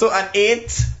 So an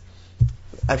 8.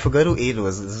 I forgot who 8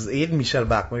 was. It was 8 Michelle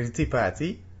Bachmann, the Tea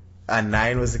Party, and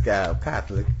 9 was the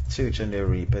Catholic Church and the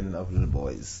raping of little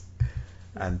boys,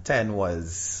 and 10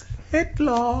 was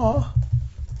Hitler.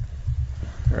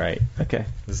 Right. Okay.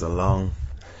 It's a long...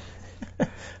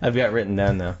 I've got it written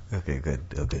down now. Okay, good.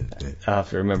 I'll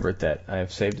have to remember it that I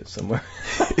have saved it somewhere.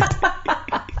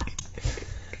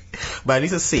 But at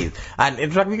least it's saved. And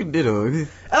in fact, we could,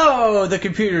 Oh, the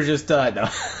computer just died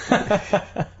now.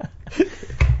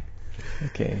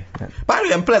 Okay. By the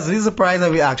way, I'm pleasantly surprised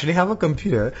that we actually have a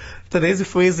computer. Today's the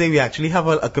first day we actually have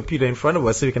a computer in front of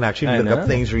us so we can actually look up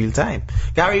things real time.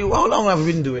 Gary, how long have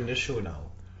we been doing this show now?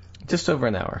 Just over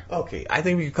an hour. Okay, I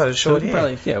think we could cut it short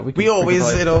here. We always,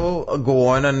 go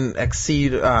on and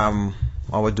exceed our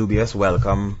dubious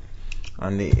welcome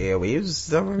on the airwaves.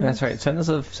 That's right. Send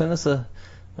us a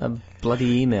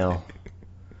bloody email.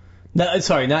 No,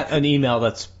 sorry, not an email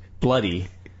that's bloody.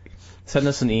 Send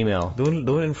us an email.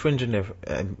 Don't infringe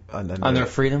on their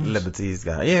freedoms, liberties,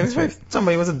 guys. Yeah, if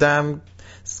somebody was a damn,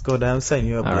 go down send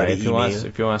you a bloody email. All right,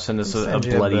 if you want to send us a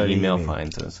bloody email,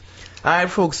 fine. All right,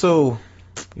 folks. So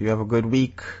you have a good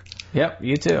week. Yep,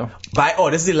 you too.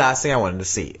 This is the last thing I wanted to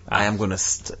say. I am gonna.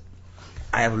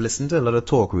 I have listened to a lot of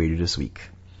talk radio this week,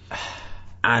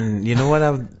 and you know what?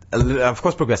 Of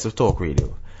course, progressive talk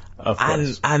radio. Of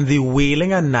course. And the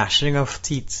wailing and gnashing of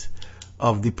teeth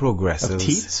of the progressives. Of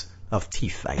teeth? Of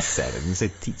teeth, I said. I didn't say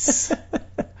teeth.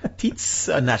 Teeth,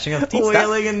 gnashing of teeth.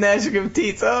 Wailing and gnashing of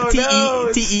teeth. Oh,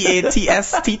 no.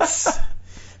 Teats, teeth.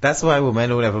 That's why women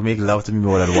don't ever make love to me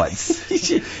more than once.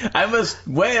 I must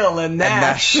wail and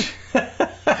gnash.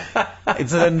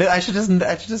 I should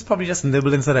just probably just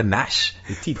nibble instead of gnash.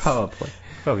 The teeth.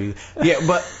 Probably. Yeah,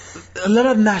 but a lot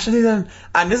of gnashing, and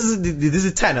this is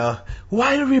the tenor.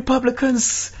 Why do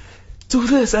Republicans do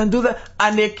this and do that?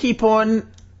 And they keep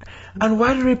on. And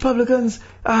why do Republicans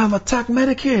attack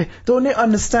Medicare? Don't they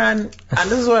understand? And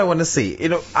this is what I want to say.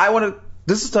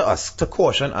 This is to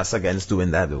caution us against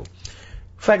doing that, though.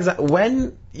 For example,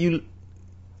 when you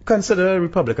consider a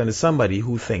Republican as somebody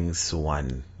who thinks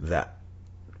that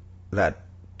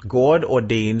God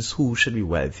ordains who should be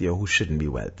wealthy or who shouldn't be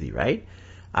wealthy, right?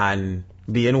 And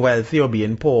being wealthy or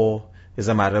being poor is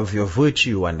a matter of your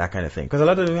virtue and that kind of thing. Because a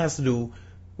lot of it has to do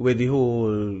with the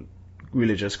whole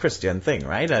religious Christian thing,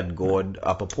 right? That God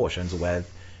apportions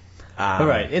wealth.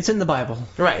 Right, it's in the Bible.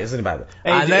 Right, it's in the Bible.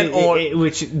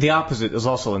 Which the opposite is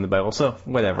also in the Bible, so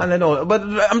whatever. But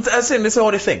I'm saying this is how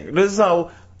they think. This is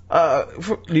how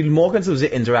the more conservatives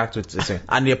they interact with this thing.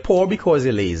 And they're poor because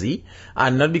they're lazy,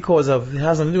 and not because of, it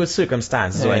has nothing to do with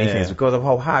circumstances or anything. It's because of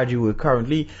how hard you work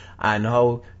currently and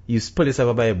how you pull yourself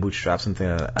up by your bootstraps and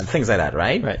things like that,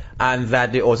 right? Right. And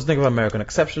that they also think of American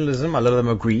exceptionalism. A lot of them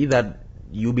agree that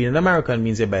you being an American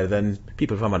means you're better than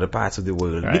people from other parts of the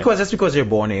world. Right. Because you're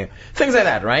born here. Things like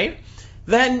that, right?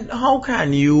 Then how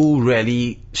can you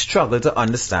really struggle to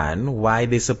understand why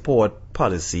they support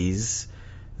policies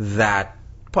that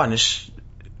punish,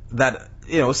 that,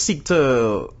 seek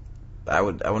to, I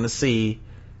want to say,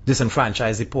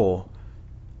 disenfranchise the poor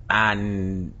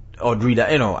and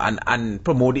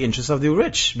promote the interests of the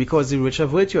rich, because the rich are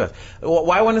virtuous.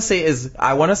 What I want to say is,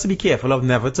 I want us to be careful of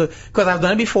never to, because I've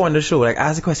done it before on the show, like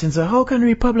ask the question, so how can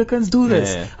Republicans do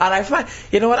this? Yeah. And I find,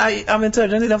 I'm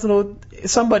intelligent enough to know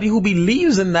somebody who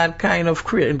believes in that kind of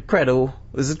credo.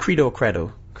 Is it credo or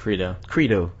credo?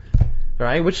 Credo.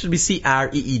 Right? Which should be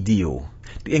CREEDO.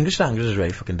 The English language is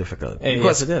very fucking difficult.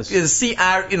 Yes, it is.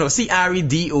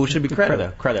 CREDO should be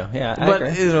credo. Credo, yeah.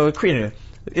 But, credo.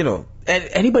 And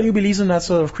anybody who believes in that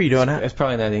sort of credo, it's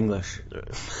probably not English.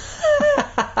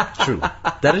 True.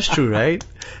 That is true, right?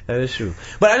 That is true.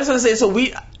 But I just want to say, so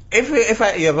if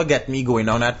you ever get me going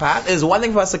down that path, it's one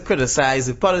thing for us to criticize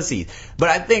the policies, but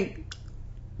I think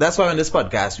that's why on this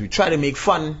podcast we try to make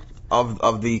fun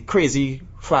of the crazy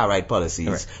far right policies,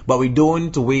 right. But we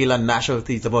don't wail and gnash our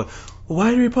teeth about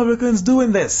why are Republicans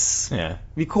doing this? Yeah,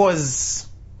 because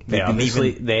they believe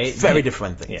in very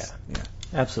different things. Yeah.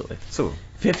 Absolutely. So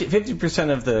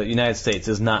 50% of the United States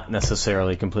is not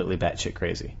necessarily completely batshit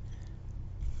crazy.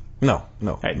 No.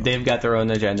 Right, they've got their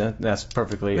own agenda. That's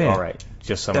perfectly all right.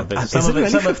 Just some of it. Is it really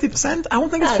 50%? I don't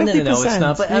think it's 50%. No, it's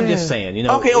not. But I'm just saying,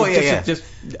 Okay. Just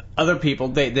other people.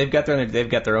 They've got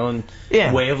their own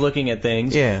way of looking at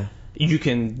things. Yeah. You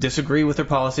can disagree with their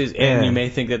policies, and you may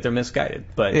think that they're misguided,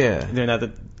 but they're not.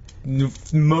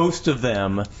 Most of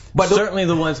them, but certainly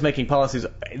the ones making policies,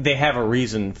 they have a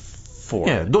reason for.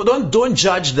 Yeah. Don't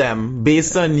judge them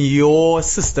based on your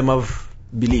system of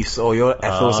beliefs or your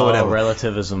ethos or whatever.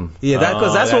 Relativism. Yeah,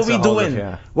 because that's what we're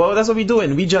doing. Well, that's what we're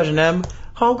doing. We judge them.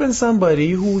 How can somebody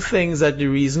who thinks that the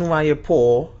reason why you're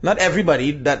poor, not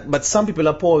everybody, but some people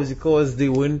are poor is because they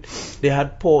came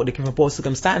from poor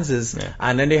circumstances,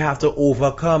 and then they have to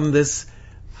overcome this,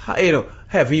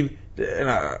 heavy,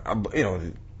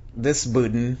 this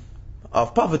burden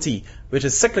of poverty, which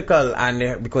is cyclical,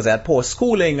 and because they had poor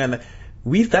schooling, and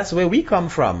that's where we come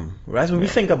from, right? When we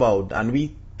think about, and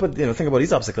we think about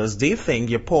these obstacles, they think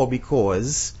you're poor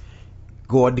because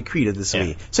God decreed it this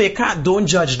way. So don't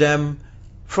judge them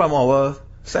from our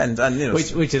sense, and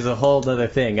which is a whole other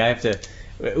thing.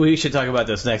 We should talk about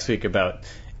this next week about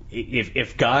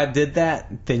if God did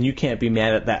that, then you can't be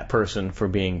mad at that person for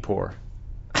being poor.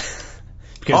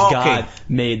 Because God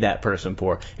made that person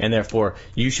poor, and therefore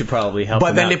you should probably help them.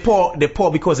 But then they're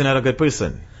poor because they're not a good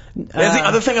person. There's the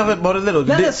other thing about it, not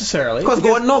necessarily. Because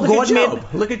God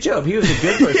made. Look at Job. He was a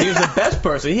good person. He was the best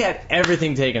person. He had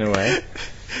everything taken away.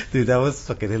 Dude, that was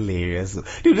fucking hilarious.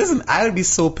 Dude, listen, I would be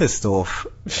so pissed off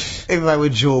if I were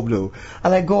Job, though.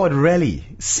 I'm like, God, really?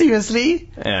 Seriously?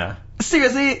 Yeah.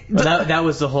 Seriously? Well, that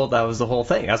was the whole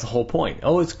thing. That's the whole point.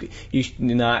 It's you should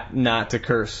not to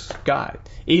curse God,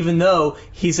 even though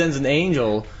He sends an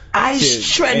angel. I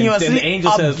strenuously and the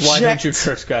angel object. says, "Why don't you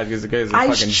curse God? Because the guy's a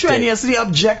fucking strenuously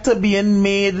object to being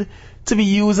made to be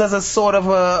used as a sort of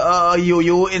a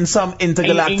yo-yo in some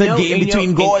intergalactic game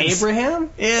between gods."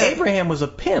 Abraham was a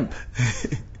pimp.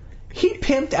 He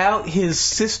pimped out his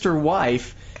sister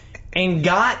wife and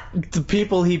got the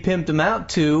people he pimped him out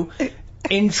to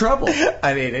in trouble.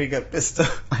 I mean, he got pissed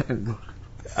off. I don't know.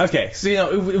 Okay,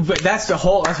 so but that's a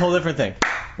whole different thing.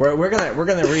 We're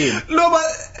gonna read. No, but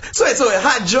so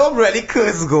had Job really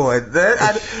cursed God, and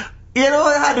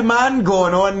had the man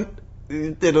going on,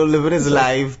 living his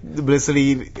life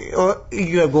blissfully,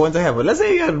 going to heaven. Let's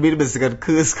say he had made a mistake and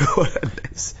cursed God.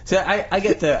 So I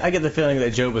get the feeling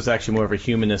that Job was actually more of a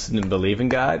humanist and didn't believe in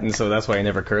God, and so that's why he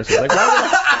never cursed. Like,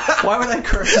 why would I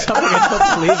curse something I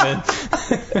don't believe in?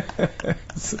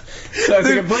 So it's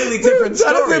a completely different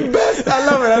story. That is the best. I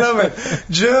love it.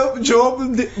 Job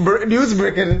news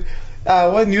breaking.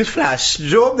 News flash.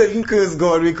 Job didn't curse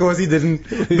God because he didn't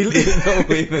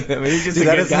believe in him. He's just a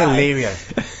good guy.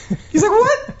 Hilarious. He's like,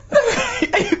 what?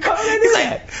 Are you calling He's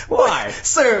like, why?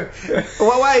 Sir,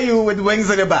 why are you with wings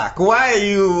on your back? Why are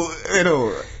you,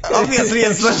 obviously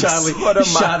it's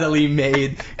shoddily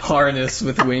made harness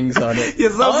with wings on it.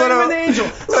 I'm an angel.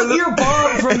 You're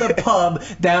Bob from the pub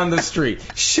down the street.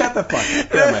 Shut the fuck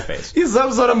up. Get out of my face. He's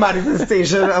some sort of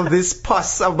manifestation of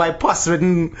my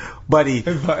pus-ridden body.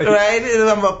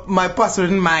 Right? My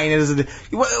pus-ridden mind is...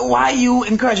 Why are you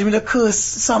encouraging me to curse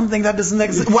something that doesn't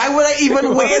exist? Why would I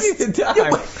even waste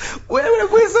time? Why would I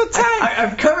waste the time?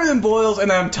 I'm covered in boils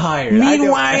and I'm tired.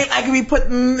 Meanwhile, I could be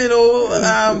putting,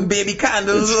 baby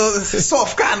candles,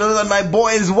 soft candles on my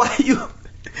boys. Why are you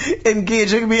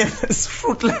engaging me in this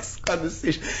fruitless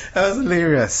conversation? That was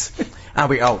hilarious. I'll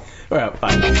be out. Well, bye.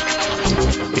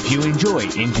 If you enjoy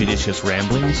Injudicious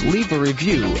Ramblings, leave a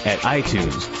review at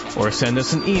iTunes or send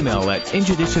us an email at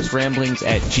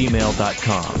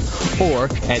injudiciousramblings@gmail.com or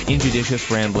at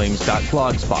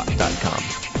injudiciousramblings.blogspot.com.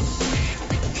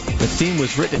 The theme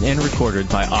was written and recorded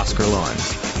by Oscar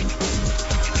Lawrence.